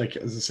because, like,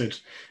 as I said,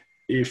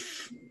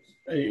 if,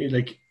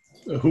 like,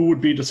 who would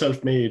be the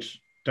self-made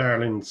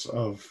darlings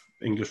of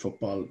English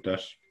football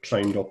that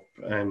climbed up,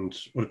 and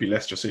would it be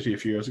Leicester City a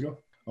few years ago?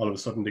 All of a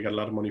sudden, they got a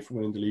lot of money for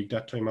winning the league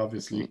that time,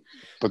 obviously.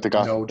 But they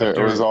got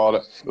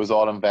it was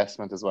all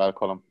investment as well,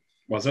 Colm.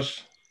 Was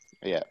it?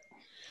 Yeah.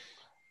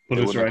 But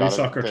is there any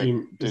soccer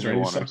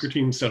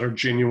teams that are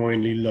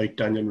genuinely like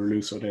Danial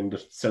Larusso, then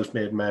the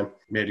self-made man,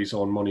 made his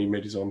own money,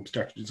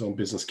 started his own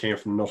business, came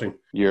from nothing?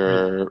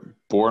 Your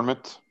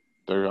Bournemouth,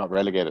 they're not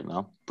relegated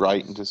now.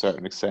 Brighton to a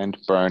certain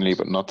extent, Burnley,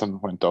 but nothing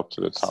went up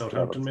to the top.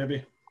 Southampton level.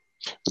 Maybe.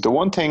 But the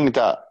one thing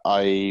that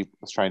I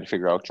was trying to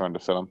figure out during the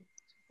film,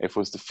 if it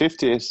was the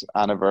 50th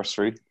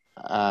anniversary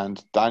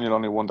and Danial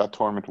only won that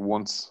tournament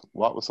once,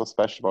 what was so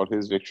special about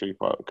his victory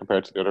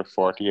compared to the other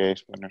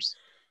 48 winners?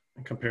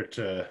 And compared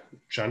to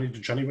Johnny,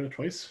 did Johnny win it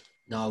twice?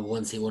 No,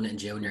 once he won it in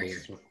junior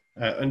year.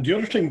 And the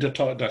other thing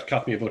that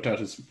caught me about that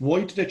is,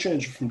 why did they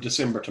change it from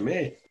December to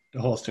May,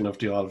 the hosting of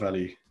the All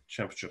Valley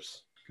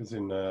Championships? Because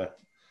in the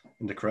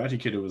Karate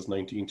Kid it was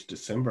 19th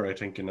December, I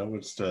think, and now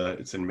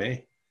it's in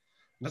May.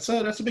 That's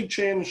a big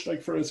change,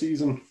 like, for a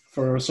season,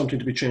 for something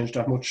to be changed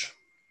that much.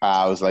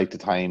 It was like the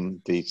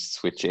time they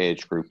switch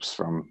age groups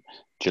from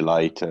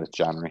July to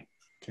January.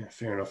 Okay,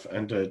 fair enough.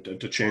 And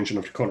the changing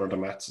of the colour of the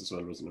mats as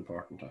well was an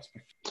important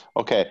aspect.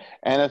 Okay,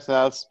 anything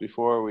else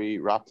before we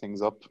wrap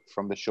things up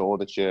from the show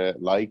that you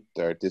liked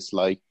or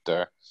disliked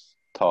or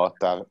thought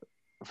that,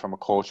 from a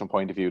coaching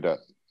point of view, that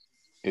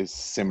is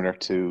similar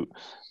to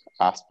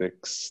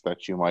aspects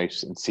that you might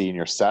see in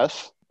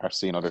yourself or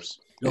see in others?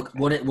 Look,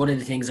 one of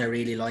the things I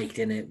really liked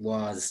in it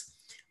was,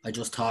 I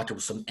just thought there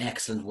was some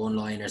excellent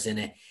one-liners in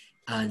it.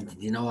 And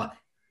you know what?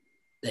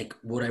 Like,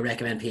 would I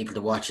recommend people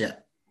to watch it?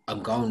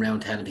 I'm going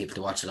around telling people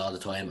to watch it all the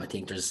time. I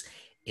think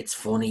it's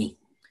funny.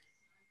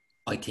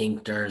 I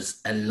think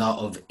there's a lot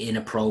of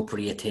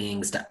inappropriate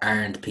things that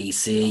aren't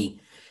PC,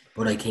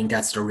 but I think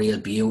that's the real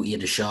beauty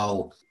of the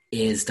show,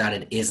 is that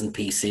it isn't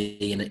PC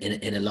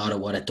in a lot of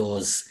what it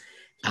does.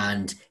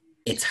 And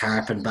it's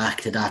harping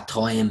back to that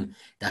time,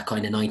 that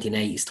kind of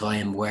 1980s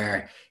time,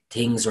 where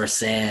things were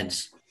said,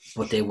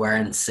 but they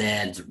weren't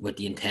said with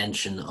the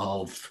intention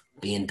of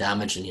being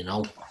damaging, you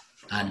know.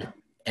 And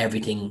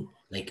everything,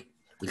 like,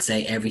 we'll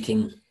say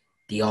everything,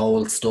 the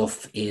old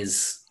stuff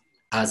is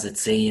as it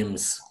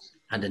seems,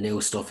 and the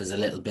new stuff is a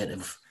little bit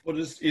of... But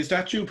is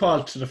that due,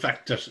 Paul, to the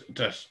fact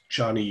that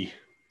Johnny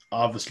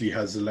obviously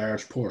has a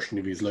large portion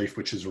of his life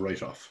which is a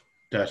write-off?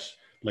 That,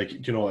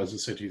 like, you know, as I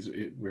said,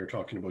 we're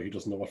talking about, he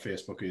doesn't know what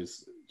Facebook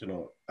is, you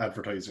know,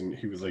 advertising.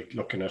 He was, like,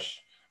 looking at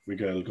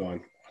Miguel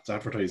going, what's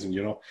advertising,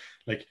 you know?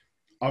 Like,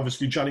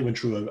 obviously Johnny went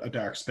through a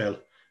dark spell,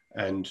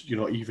 and, you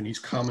know, even his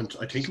comment,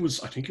 I think it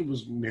was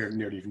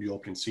nearly even the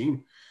opening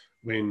scene,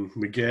 when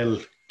Miguel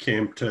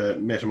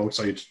met him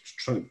outside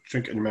drinking,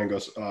 and your man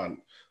goes,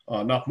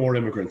 not more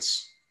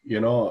immigrants, you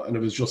know. And it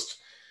was just,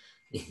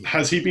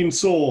 has he been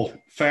so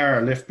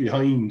far left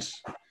behind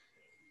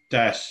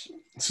that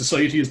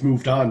society has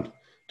moved on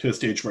to a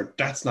stage where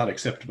that's not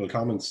acceptable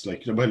comments?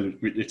 Like, well,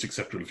 it's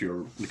acceptable if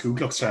you're the Ku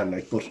Klux Klan,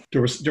 like, but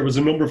there was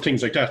a number of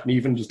things like that, and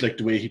even just like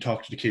the way he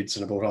talked to the kids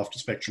and about off the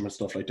spectrum and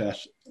stuff like that.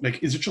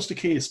 Like, is it just a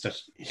case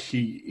that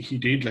he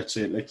did, let's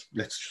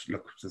just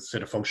look,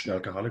 a functional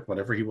alcoholic,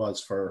 whatever he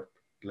was for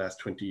the last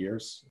 20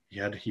 years. He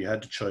had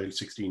a child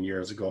 16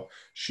 years ago.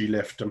 She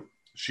left him.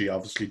 She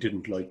obviously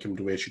didn't like him,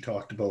 the way she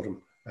talked about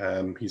him.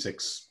 He's I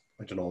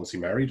don't know, was he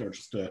married or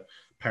just a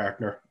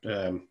partner?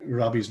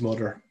 Robbie's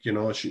mother, you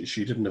know,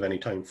 she didn't have any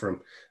time for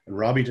him, and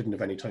Robbie didn't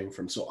have any time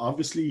for him. So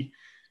obviously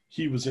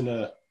he was he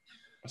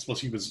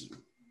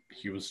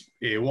was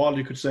AWOL,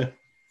 you could say,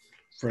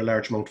 for a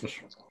large amount of it.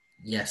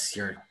 Yes,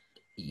 you're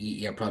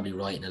probably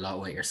right in a lot of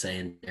what you're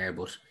saying there,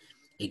 but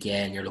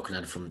again, you're looking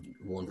at it from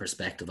one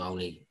perspective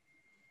only.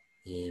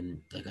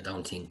 Like, I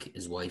don't think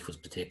his wife was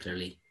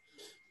particularly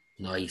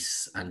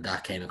nice, and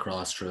that came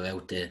across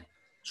throughout the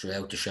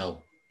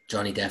show.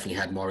 Johnny definitely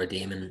had more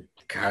redeeming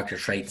character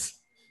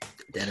traits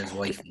than his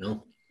wife, you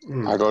know.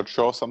 I got to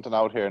throw something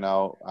out here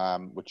now,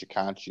 which you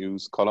can't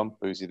use, Colm,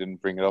 because you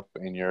didn't bring it up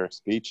in your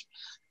speech,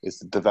 is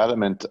the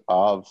development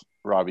of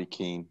Robbie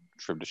Keane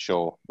through the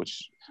show,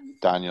 which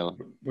Danial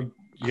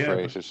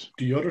created.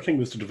 The other thing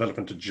was the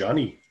development of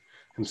Johnny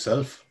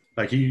himself.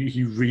 Like,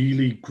 he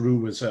really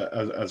grew as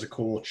a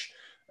coach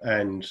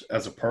and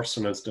as a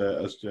person as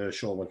the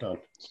show went on.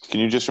 Can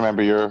you just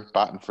remember your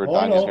batting for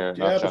Daniel here?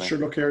 Yeah, but sure,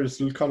 look here,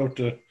 we'll call out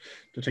the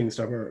things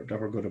that were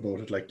good about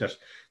it. Like,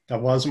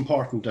 that was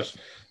important, that,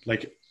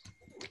 like,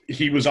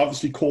 he was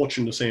obviously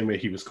coaching the same way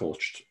he was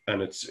coached,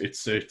 and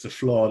it's a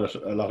flaw that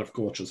a lot of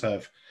coaches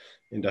have,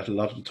 in that a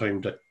lot of the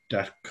time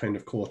that kind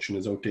of coaching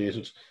is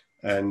outdated.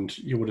 And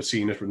you would have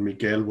seen it when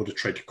Miguel would have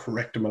tried to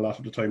correct him a lot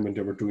of the time when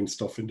they were doing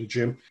stuff in the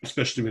gym,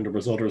 especially when there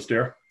was others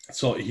there.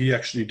 So he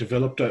actually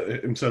developed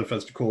himself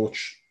as the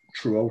coach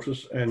throughout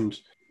it. And,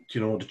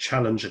 you know, the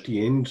challenge at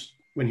the end,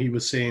 when he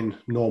was saying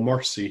no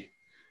mercy,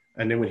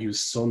 and then when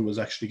his son was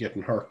actually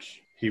getting hurt,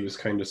 he was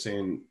kind of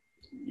saying,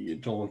 you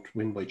don't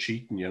win by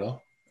cheating, you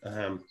know.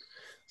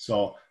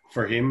 So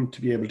for him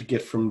to be able to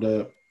get from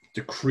the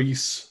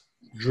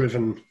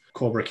crease-driven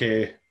Cobra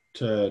Kai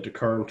to the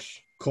current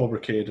Cobra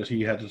Kai that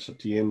he had at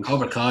the end.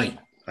 Cobra Kai.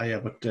 Yeah,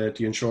 but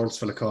the insurance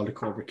fella called it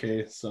Cobra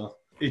Kai, so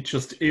I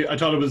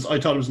thought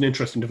it was an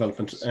interesting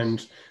development,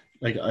 and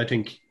like I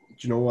think,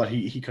 you know what,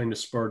 he kind of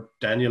spurred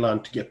Daniel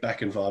on to get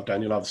back involved.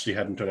 Daniel obviously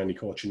hadn't done any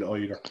coaching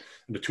either,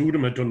 and the two of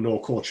them had done no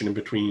coaching in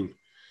between.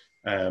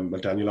 Well,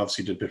 Daniel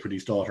obviously did a bit with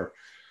his daughter,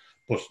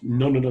 but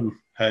none of them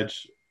had.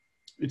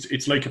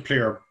 It's like a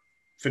player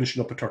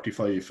finishing up at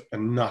 35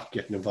 and not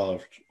getting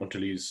involved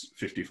until he's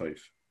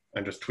 55,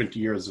 and there's 20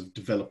 years of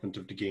development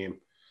of the game.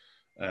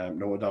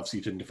 No, it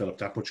obviously didn't develop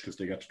that much because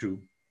they got the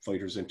two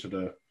fighters into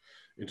the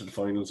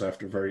finals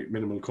after very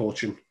minimal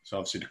coaching. So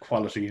obviously the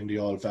quality in the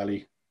All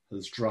Valley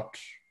has dropped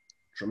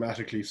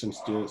dramatically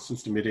since the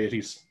mid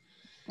 80s.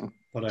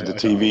 But the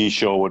TV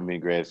show wouldn't be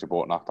great if they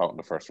both knocked out in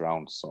the first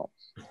round. So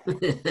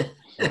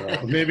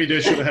but maybe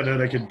they should have had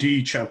a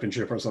D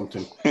championship or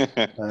something,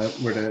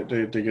 where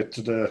they get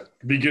to the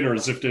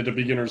beginners, if they had a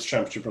beginners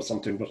championship or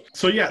something. But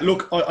so yeah,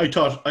 look, I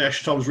actually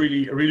thought it was a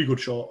really good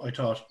show. I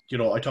thought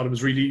it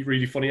was really,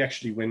 really funny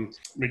actually when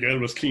Miguel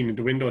was cleaning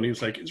the window and he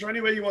was like, "Is there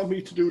any way you want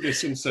me to do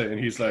this, Insane?" And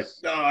he's like,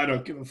 "No, I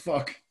don't give a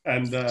fuck."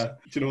 And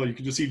you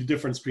can just see the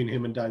difference between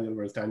him and Daniel,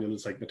 whereas Daniel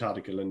is like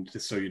methodical and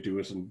this is how you do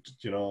it, and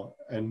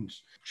and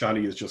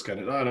Johnny is just kind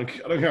of, I don't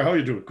care how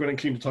you do it, go in and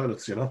clean the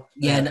toilets,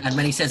 Yeah, and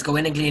when he says go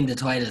in and clean the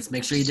toilets,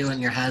 make sure you do it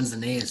on your hands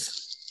and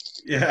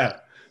knees.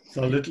 Yeah,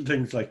 so little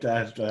things like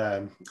that.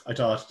 I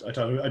thought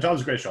it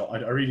was a great show.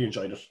 I really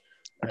enjoyed it.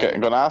 Okay, I'm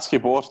going to ask you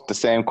both the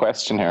same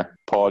question here.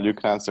 Paul, you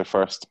can answer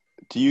first.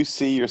 Do you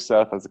see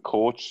yourself as a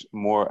coach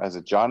more as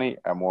a Johnny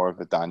or more of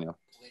a Daniel?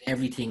 With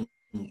everything,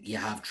 you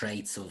have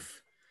traits of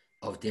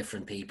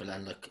different people,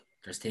 and look,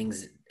 there's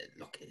things,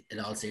 in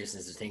all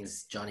seriousness, there's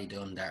things Johnny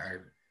done that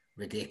are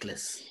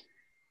ridiculous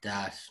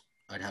that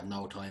I'd have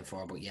no time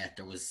for, but yet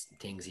there was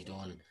things he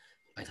done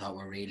I thought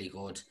were really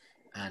good.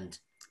 And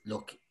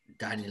look,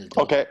 Daniel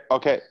done.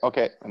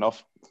 Okay,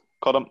 enough.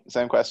 Cut him.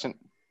 Same question.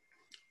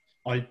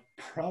 I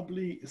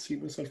probably see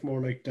myself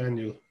more like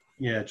Daniel.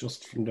 Yeah,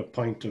 just from the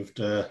point of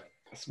the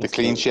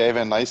clean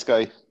shaven, nice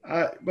guy.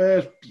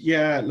 Well,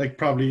 yeah, like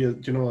probably,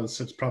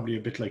 it's probably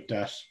a bit like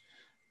that.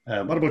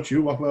 What about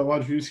you?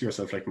 What do you see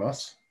yourself like,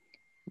 Moss?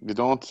 You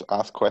don't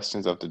ask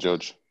questions of the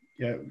judge.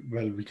 Yeah,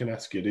 well, we can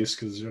ask you this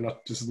because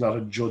this is not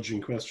a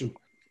judging question.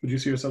 Would you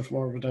see yourself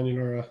more of a Daniel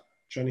or a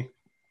Johnny?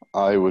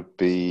 I would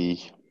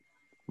be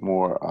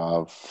more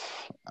of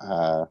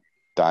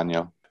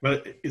Daniel. Well,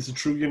 is it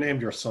true you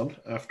named your son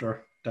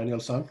after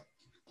Daniel's son?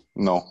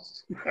 No.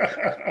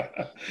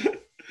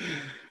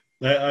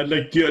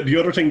 Like the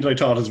other thing that I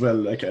thought as well,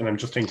 like, and I'm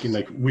just thinking,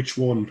 like, which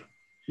one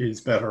is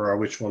better or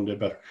which one did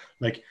better?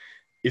 Like,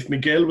 if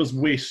Miguel was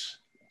with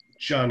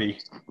Johnny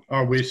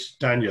or with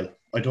Daniel,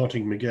 I don't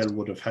think Miguel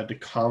would have had the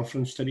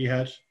confidence that he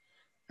had,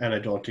 and I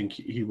don't think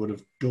he would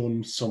have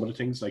done some of the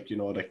things, like,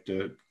 like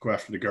the go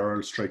after the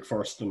girl, strike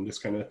first, and this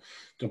kind of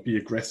don't be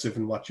aggressive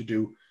in what you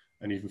do,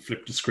 and even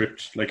flip the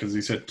script, like as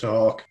he said,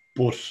 talk.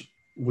 But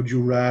would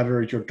you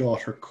rather your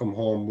daughter come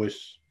home with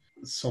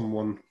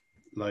someone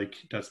like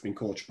that's been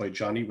coached by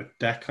Johnny with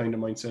that kind of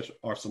mindset,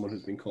 or someone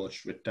who's been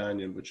coached with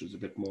Daniel, which is a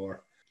bit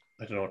more,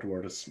 I don't know what the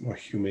word is, more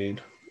humane?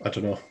 I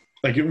don't know.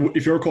 Like,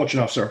 if you're a coaching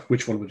officer,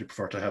 which one would you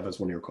prefer to have as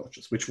one of your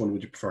coaches? Which one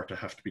would you prefer to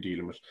have to be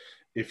dealing with?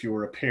 If you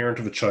were a parent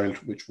of a child,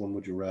 which one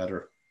would you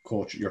rather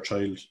coach your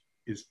child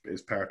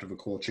is part of a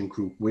coaching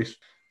group with?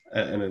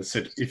 And as I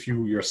said, if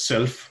you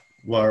yourself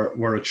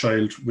were a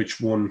child, which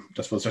one,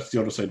 I suppose that's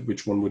the other side,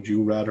 which one would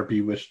you rather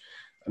be with?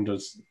 And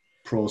there's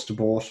pros to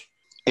both.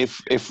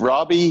 If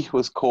Robbie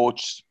was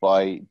coached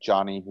by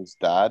Johnny, his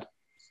dad,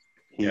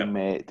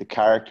 the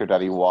character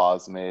that he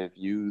may have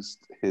used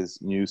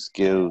his new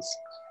skills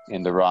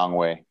in the wrong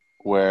way.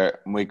 Where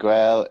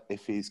Miguel,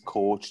 if he's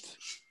coached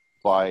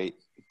by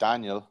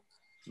Daniel,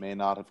 may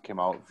not have come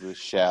out of his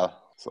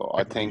shell. So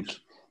I think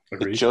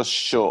it just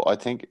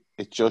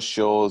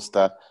shows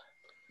that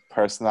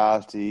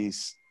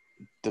personalities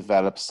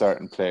develop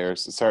certain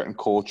players. A certain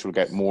coach will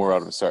get more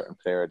out of a certain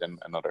player than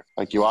another.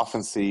 Like, you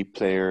often see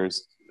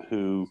players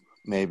who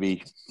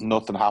maybe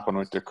nothing happened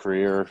with their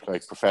career,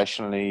 like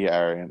professionally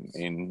or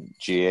in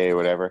GA or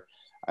whatever,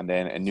 and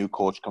then a new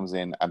coach comes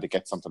in and they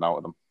get something out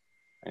of them.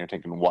 And you're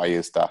thinking, why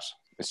is that?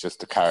 It's just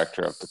the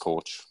character of the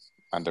coach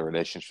and the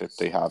relationship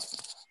they have.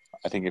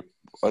 I think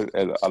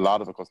a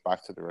lot of it goes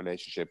back to the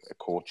relationship a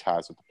coach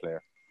has with the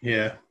player.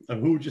 Yeah.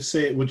 And who would you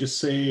say? Would you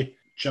say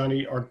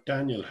Johnny or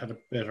Daniel had a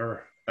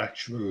better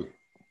actual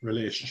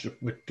relationship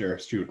with their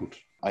student?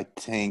 I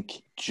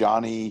think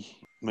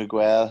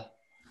Miguel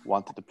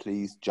wanted to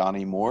please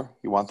Johnny more.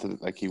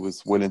 He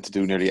was willing to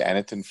do nearly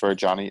anything for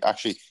Johnny.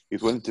 Actually, he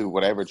was willing to do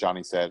whatever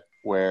Johnny said,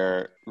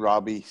 where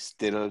Robbie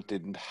still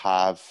didn't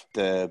have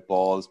the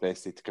balls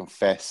basically to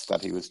confess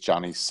that he was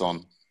Johnny's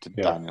son to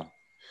Daniel.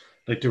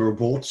 Like, they were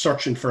both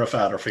searching for a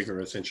father figure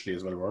essentially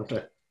as well, weren't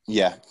they?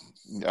 Yeah,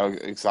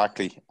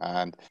 exactly.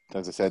 And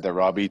as I said, that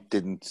Robbie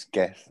didn't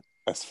get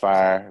as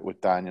far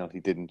with Daniel. He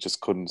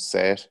couldn't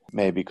say it,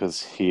 maybe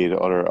because he had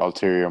other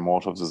ulterior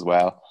motives as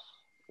well,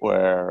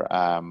 where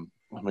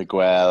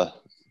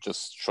Miguel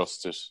just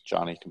trusted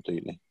Johnny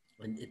completely.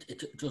 And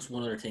just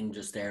one other thing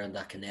just there on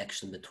that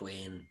connection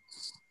between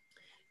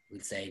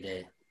we'll say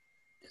the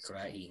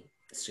karate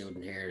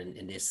student here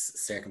in this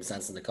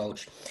circumstance, and the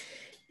coach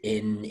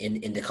in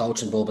the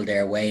coaching bubble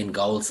there, Wayne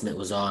Goldsmith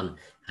was on,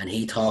 and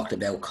he talked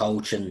about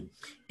coaching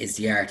is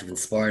the art of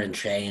inspiring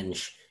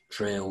change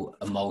through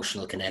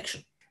emotional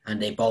connection,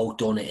 and they both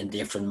done it in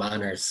different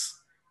manners,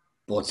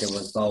 but there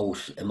was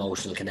both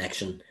emotional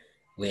connection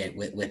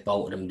with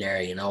both of them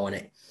there, you know, and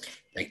it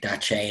like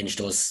that change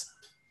does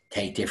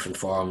take different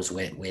forms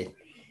with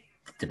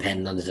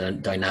depending on the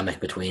dynamic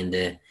between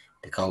the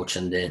coach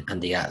and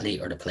the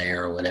athlete or the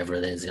player or whatever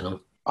it is, you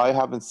know. I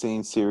haven't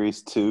seen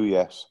series 2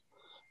 yet,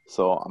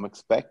 so I'm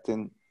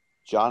expecting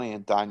Johnny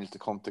and Daniel to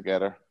come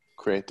together,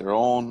 create their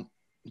own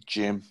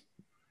gym,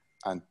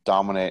 and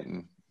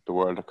dominating the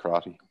world of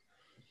karate.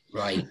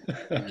 Right,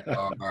 we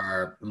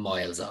are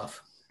miles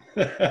off.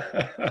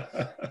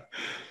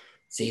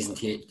 Season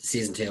two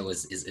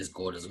is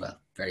good as well.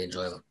 Very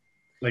enjoyable.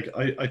 Like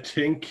I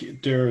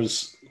think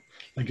there's,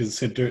 like I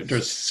said,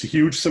 there's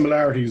huge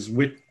similarities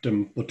with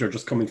them, but they're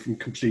just coming from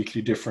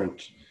completely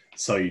different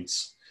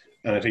sides.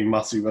 And I think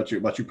massively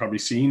what you probably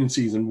seen in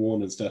season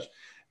 1 is that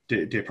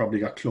they probably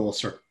got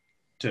closer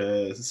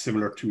to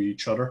similar to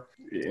each other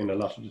in a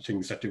lot of the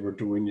things that they were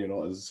doing. You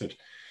know, as I said,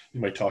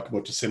 you might talk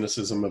about the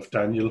cynicism of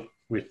Daniel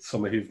with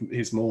some of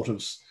his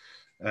motives,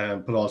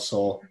 but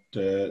also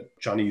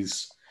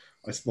Johnny's,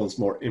 I suppose,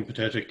 more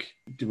empathetic,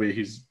 the way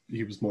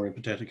he was more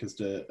empathetic as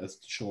the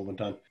show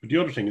went on. But the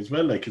other thing as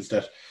well, like, is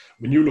that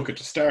when you look at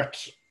the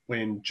start,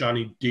 when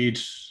Johnny did,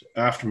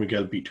 after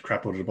Miguel beat the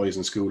crap out of the boys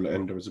in school,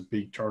 and there was a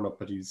big turn up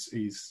that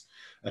he's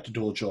at the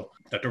dojo,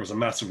 that there was a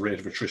massive rate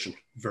of attrition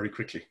very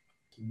quickly.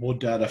 Would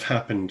that have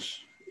happened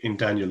in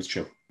Daniel's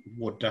gym?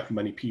 Would that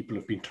many people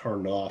have been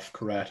turned off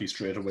karate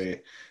straight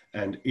away?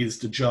 And is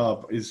the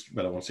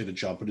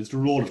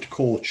role of the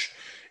coach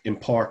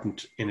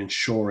important in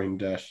ensuring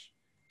that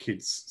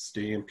kids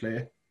stay and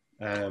play?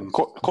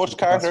 Coach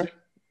Carter,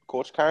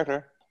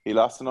 he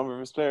lost a number of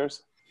his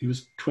players. He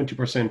was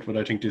 20%, but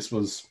I think this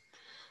was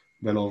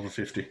well over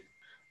 50.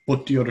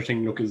 But the other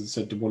thing, look, as I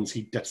said, the ones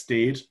that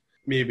stayed,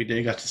 maybe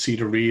they got to see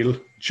the real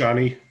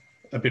Johnny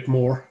a bit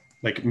more.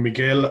 Like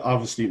Miguel,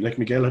 obviously,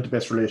 Miguel had the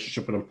best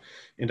relationship with him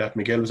in that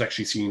Miguel was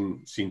actually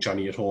seeing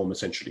Johnny at home,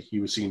 essentially. He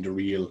was seeing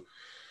the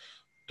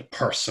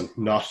person,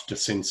 not the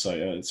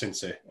sensei.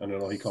 I don't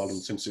know, he called him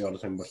sensei all the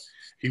time, but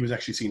he was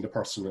actually seeing the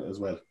person as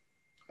well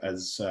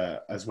as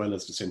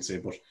the sensei,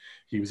 but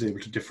he was able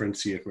to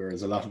differentiate,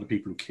 whereas a lot of the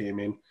people who came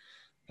in,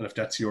 and if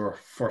that's your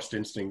first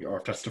instinct, or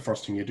if that's the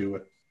first thing you do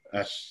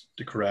at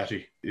the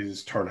karate,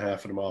 is turn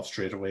half of them off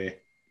straight away.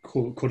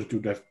 Could it do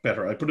that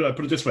better? I put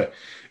it this way: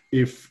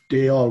 if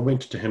they all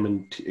went to him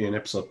in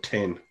episode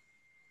 10,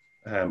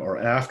 or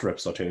after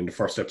episode 10, in the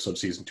first episode of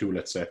season 2,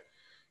 let's say,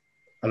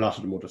 a lot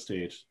of them would have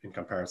stayed in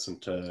comparison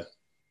to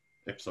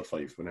episode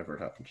 5 whenever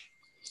it happened.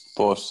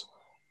 But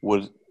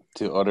would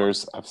the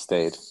others have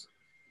stayed?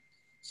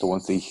 The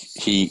ones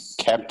he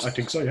kept? I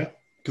think so, yeah,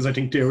 because I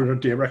think they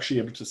were actually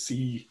able to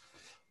see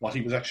what he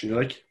was actually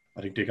like.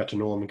 I think they got to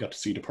know him and got to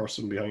see the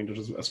person behind it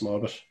a small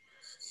bit,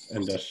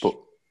 and that. But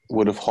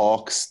would have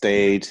Hawk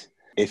stayed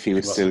if he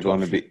was still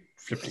going to be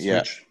flip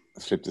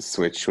the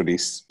switch? Would he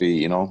be,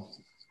 you know?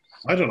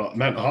 I don't know,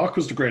 man. Hawk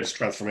was the greatest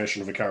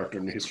transformation of a character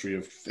in the history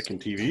of fucking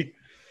TV.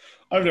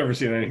 I've never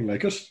seen anything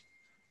like it.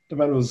 The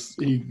man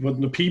he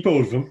wasn't a peep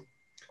out of him.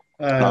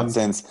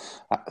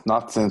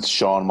 Not since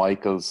Shawn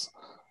Michaels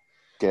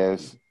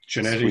gave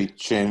sweet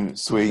chin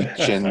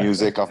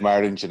music of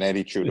Martin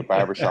Jannetty through the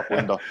barbershop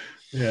window.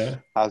 Yeah,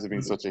 has it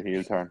been such a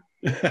heel turn?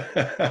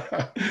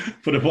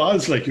 But it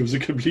was a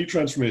complete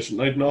transformation.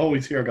 I don't know how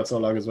his hair got so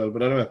long as well,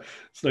 but anyway,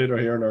 it's neither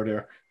here nor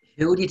there.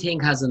 Who do you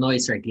think has a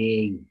nicer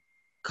gi,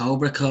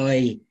 Cobra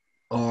Kai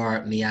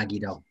or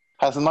Miyagi-Do?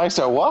 Has a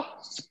nicer what?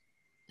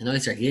 A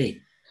nicer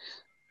gi.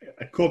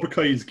 Cobra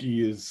Kai's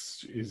gi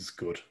is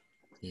good.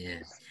 Yeah,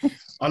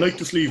 I like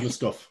the sleeveless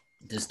stuff.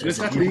 Is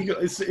that legal?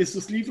 Is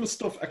the sleeveless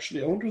stuff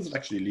actually? I wonder, is it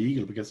actually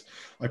legal? Because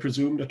I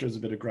presume that there's a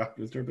bit of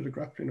grappling. Is there a bit of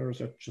grappling, or is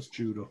that just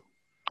judo?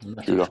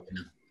 Judo.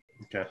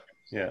 Okay,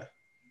 yeah.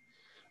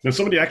 Now,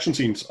 some of the action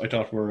scenes I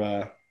thought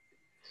were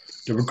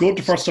they were good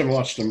the first time I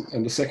watched them,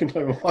 and the second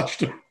time I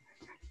watched them.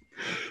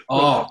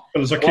 What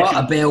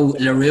about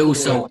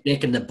Larusso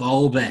kicking the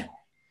boba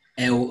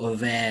out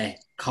of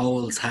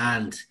Cole's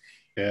hand?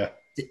 Yeah,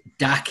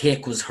 that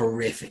kick was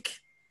horrific.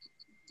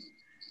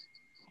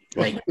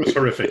 It was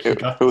horrific.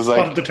 It was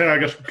like got the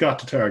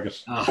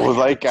target. It was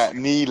like at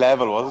knee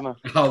level, wasn't it?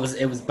 Oh,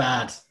 it was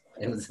bad.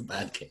 It was a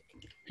bad kick.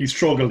 He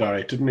struggled, all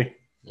right, didn't he?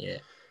 Yeah.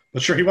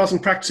 But sure, he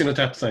wasn't practicing at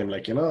that time.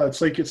 It's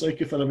like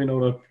if I'm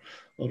out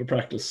of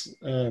practice,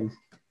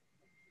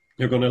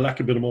 you're going to lack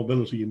a bit of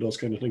mobility and those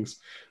kind of things.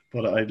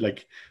 But I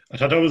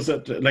thought that was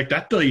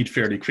that died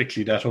fairly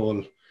quickly. That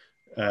whole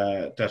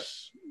that,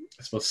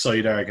 I suppose,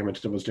 side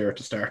argument that was there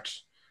to start.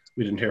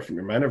 We didn't hear from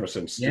your man ever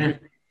since. Yeah.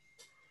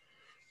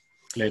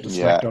 It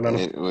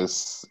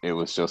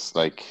was just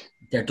like,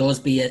 there does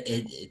be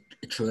a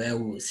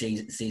throughout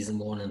season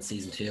 1 and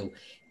season 2,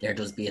 there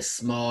does be a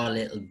small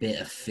little bit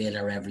of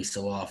filler every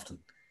so often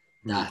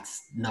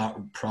that's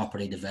not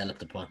properly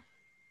developed upon.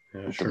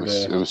 Yeah, It sure.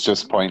 was, it was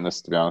just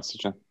pointless, to be honest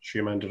with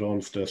you. Sheeman did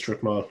owns the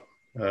strip mall.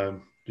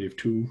 They have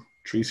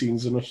 3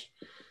 scenes in it.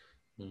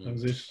 That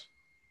was it.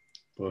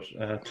 But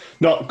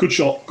no, good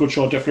show.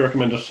 Definitely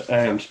recommend it.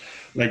 And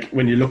like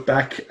when you look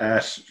back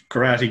at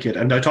Karate Kid,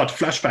 and I thought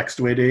the flashbacks,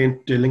 the way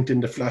they linked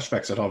in the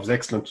flashbacks, I thought was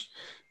excellent.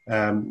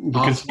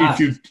 Because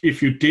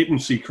if you didn't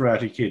see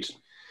Karate Kid,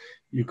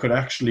 you could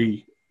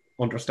actually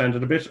understand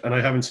it a bit. And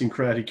I haven't seen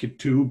Karate Kid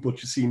 2,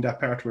 but you've seen that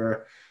part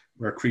where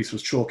Kreese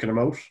was choking him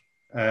out.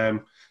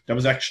 It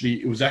was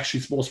actually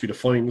supposed to be the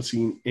final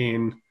scene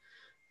in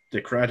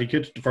the Karate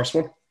Kid, the first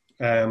one.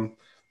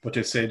 But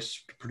they said,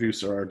 the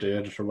producer or the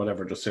editor or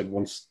whatever just said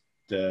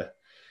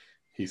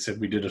he said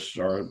we did it,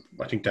 or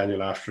I think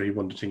Daniel, after he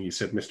won the thing, he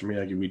said, Mr.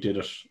 Miyagi, we did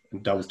it,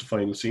 and that was the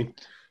final scene.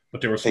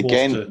 But they were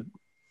supposed to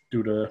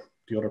do the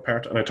other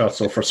part, and I thought,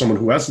 so for someone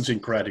who hasn't seen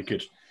Karate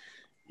Kid,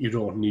 you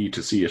don't need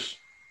to see it.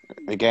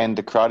 Again,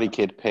 the Karate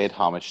Kid paid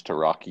homage to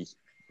Rocky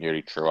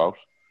nearly throughout.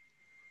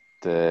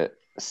 The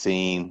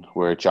scene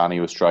where Johnny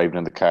was driving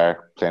in the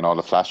car, playing all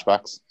the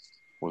flashbacks,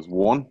 was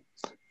 1.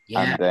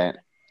 Yeah.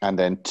 And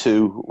then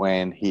 2,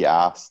 when he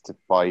asked to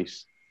fight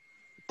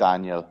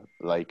Daniel,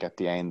 like at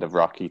the end of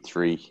Rocky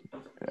 3,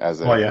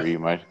 as a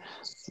remake.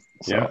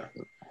 So,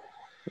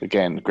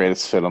 again,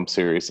 greatest film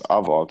series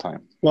of all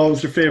time. What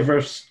was your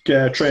favourite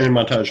training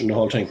montage in the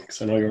whole thing?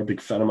 Because I know you're a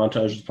big fan of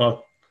montages,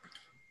 Paul.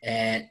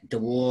 The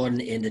one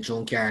in the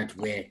junkyard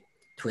with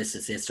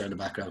Twisted Sister in the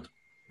background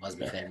was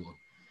my favourite one.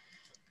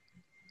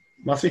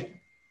 Massey?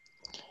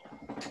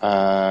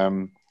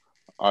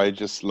 I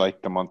just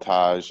liked the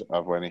montage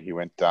of when he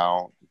went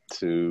down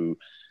to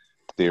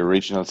the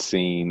original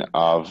scene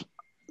of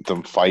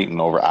them fighting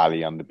over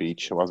Ali on the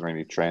beach. It wasn't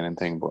really a training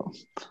thing, but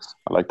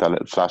I like that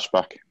little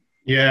flashback.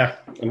 Yeah,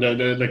 and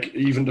like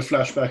even the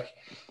flashback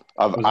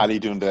of Ali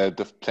doing the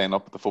playing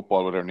up the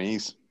football with her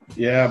knees.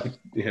 Yeah,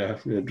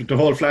 the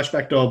whole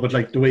flashback though, but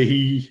like the way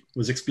he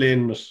was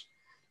explaining it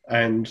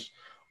and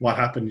what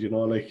happened,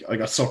 like I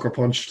got sucker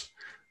punched,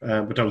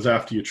 but that was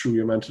after you threw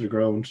your man to the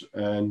ground,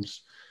 and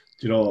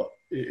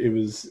it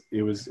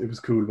was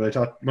cool. But I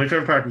thought my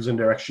favorite part was in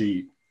there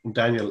actually.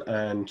 Daniel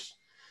and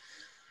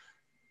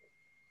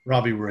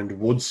Robbie were in the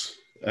woods,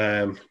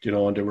 and they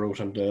were out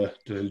on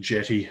the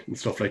jetty and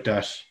stuff like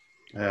that.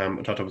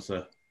 I thought it was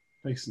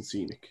nice and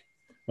scenic.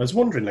 I was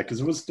wondering, like, because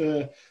it was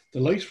the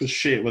light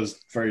was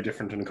very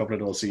different in a couple of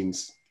those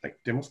scenes. Like,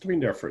 they must have been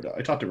there for that.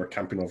 I thought they were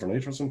camping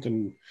overnight or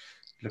something.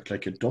 It looked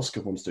like a dusk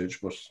at one stage,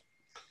 but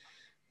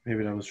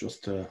maybe that was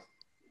just the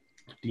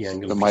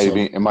angle.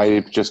 It might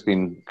have just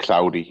been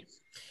cloudy.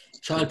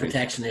 Child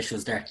protection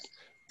issues there.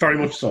 Very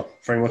much so.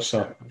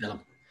 Yeah.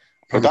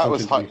 But that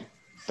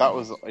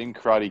was in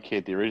Karate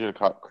Kid, the original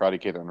Karate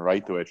Kid, and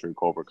right the way through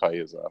Cobra Kai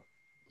as well.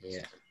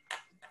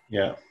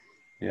 Yeah.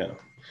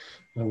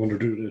 I wonder,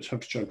 do they have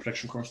to child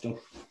protection course though?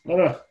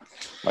 No.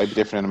 Might be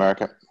different in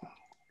America.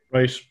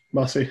 Right,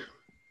 Massey,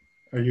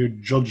 are you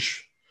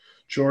judge,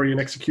 jury,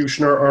 and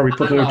executioner, or are we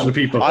putting it out to the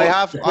people? I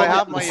have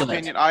my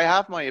opinion. I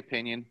have my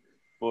opinion,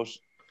 but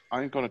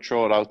I'm going to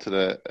throw it out to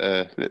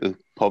the little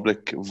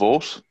public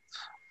vote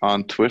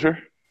on Twitter,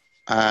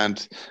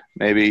 and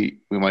maybe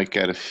we might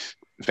get if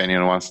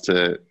anyone wants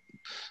to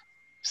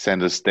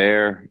send us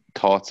their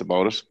thoughts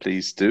about it,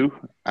 please do.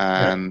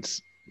 And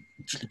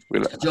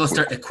just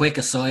a quick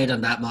aside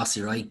on that,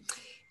 Mossy, right?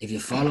 If you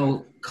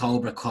follow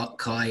Cobra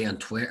Kai on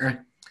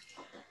Twitter,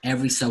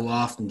 every so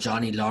often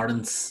Johnny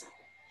Lawrence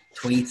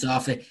tweets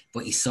off it,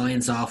 but he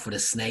signs off with a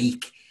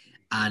snake,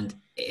 and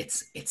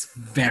it's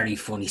very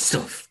funny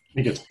stuff.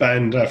 He gets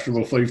banned after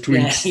about 5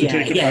 tweets to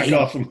take it back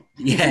off him.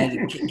 Yeah,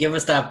 give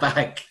us that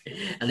back.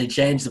 And they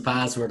changed the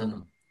password on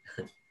them.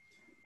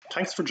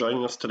 Thanks for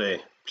joining us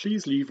today.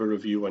 Please leave a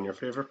review on your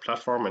favourite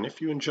platform, and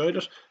if you enjoyed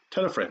it,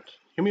 tell a friend.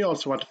 You may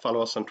also want to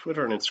follow us on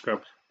Twitter and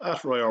Instagram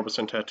at Roy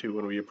Orbison Tattoo,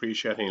 and we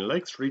appreciate any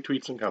likes,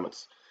 retweets and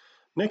comments.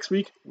 Next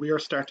week, we are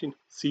starting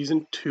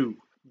Season 2.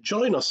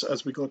 Join us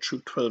as we go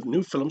through 12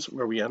 new films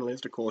where we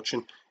analyse the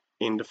coaching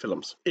in the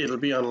films. It'll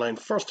be online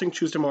first thing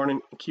Tuesday morning,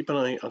 and keep an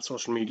eye on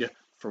social media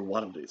for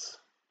what it is.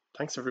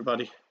 Thanks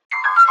everybody.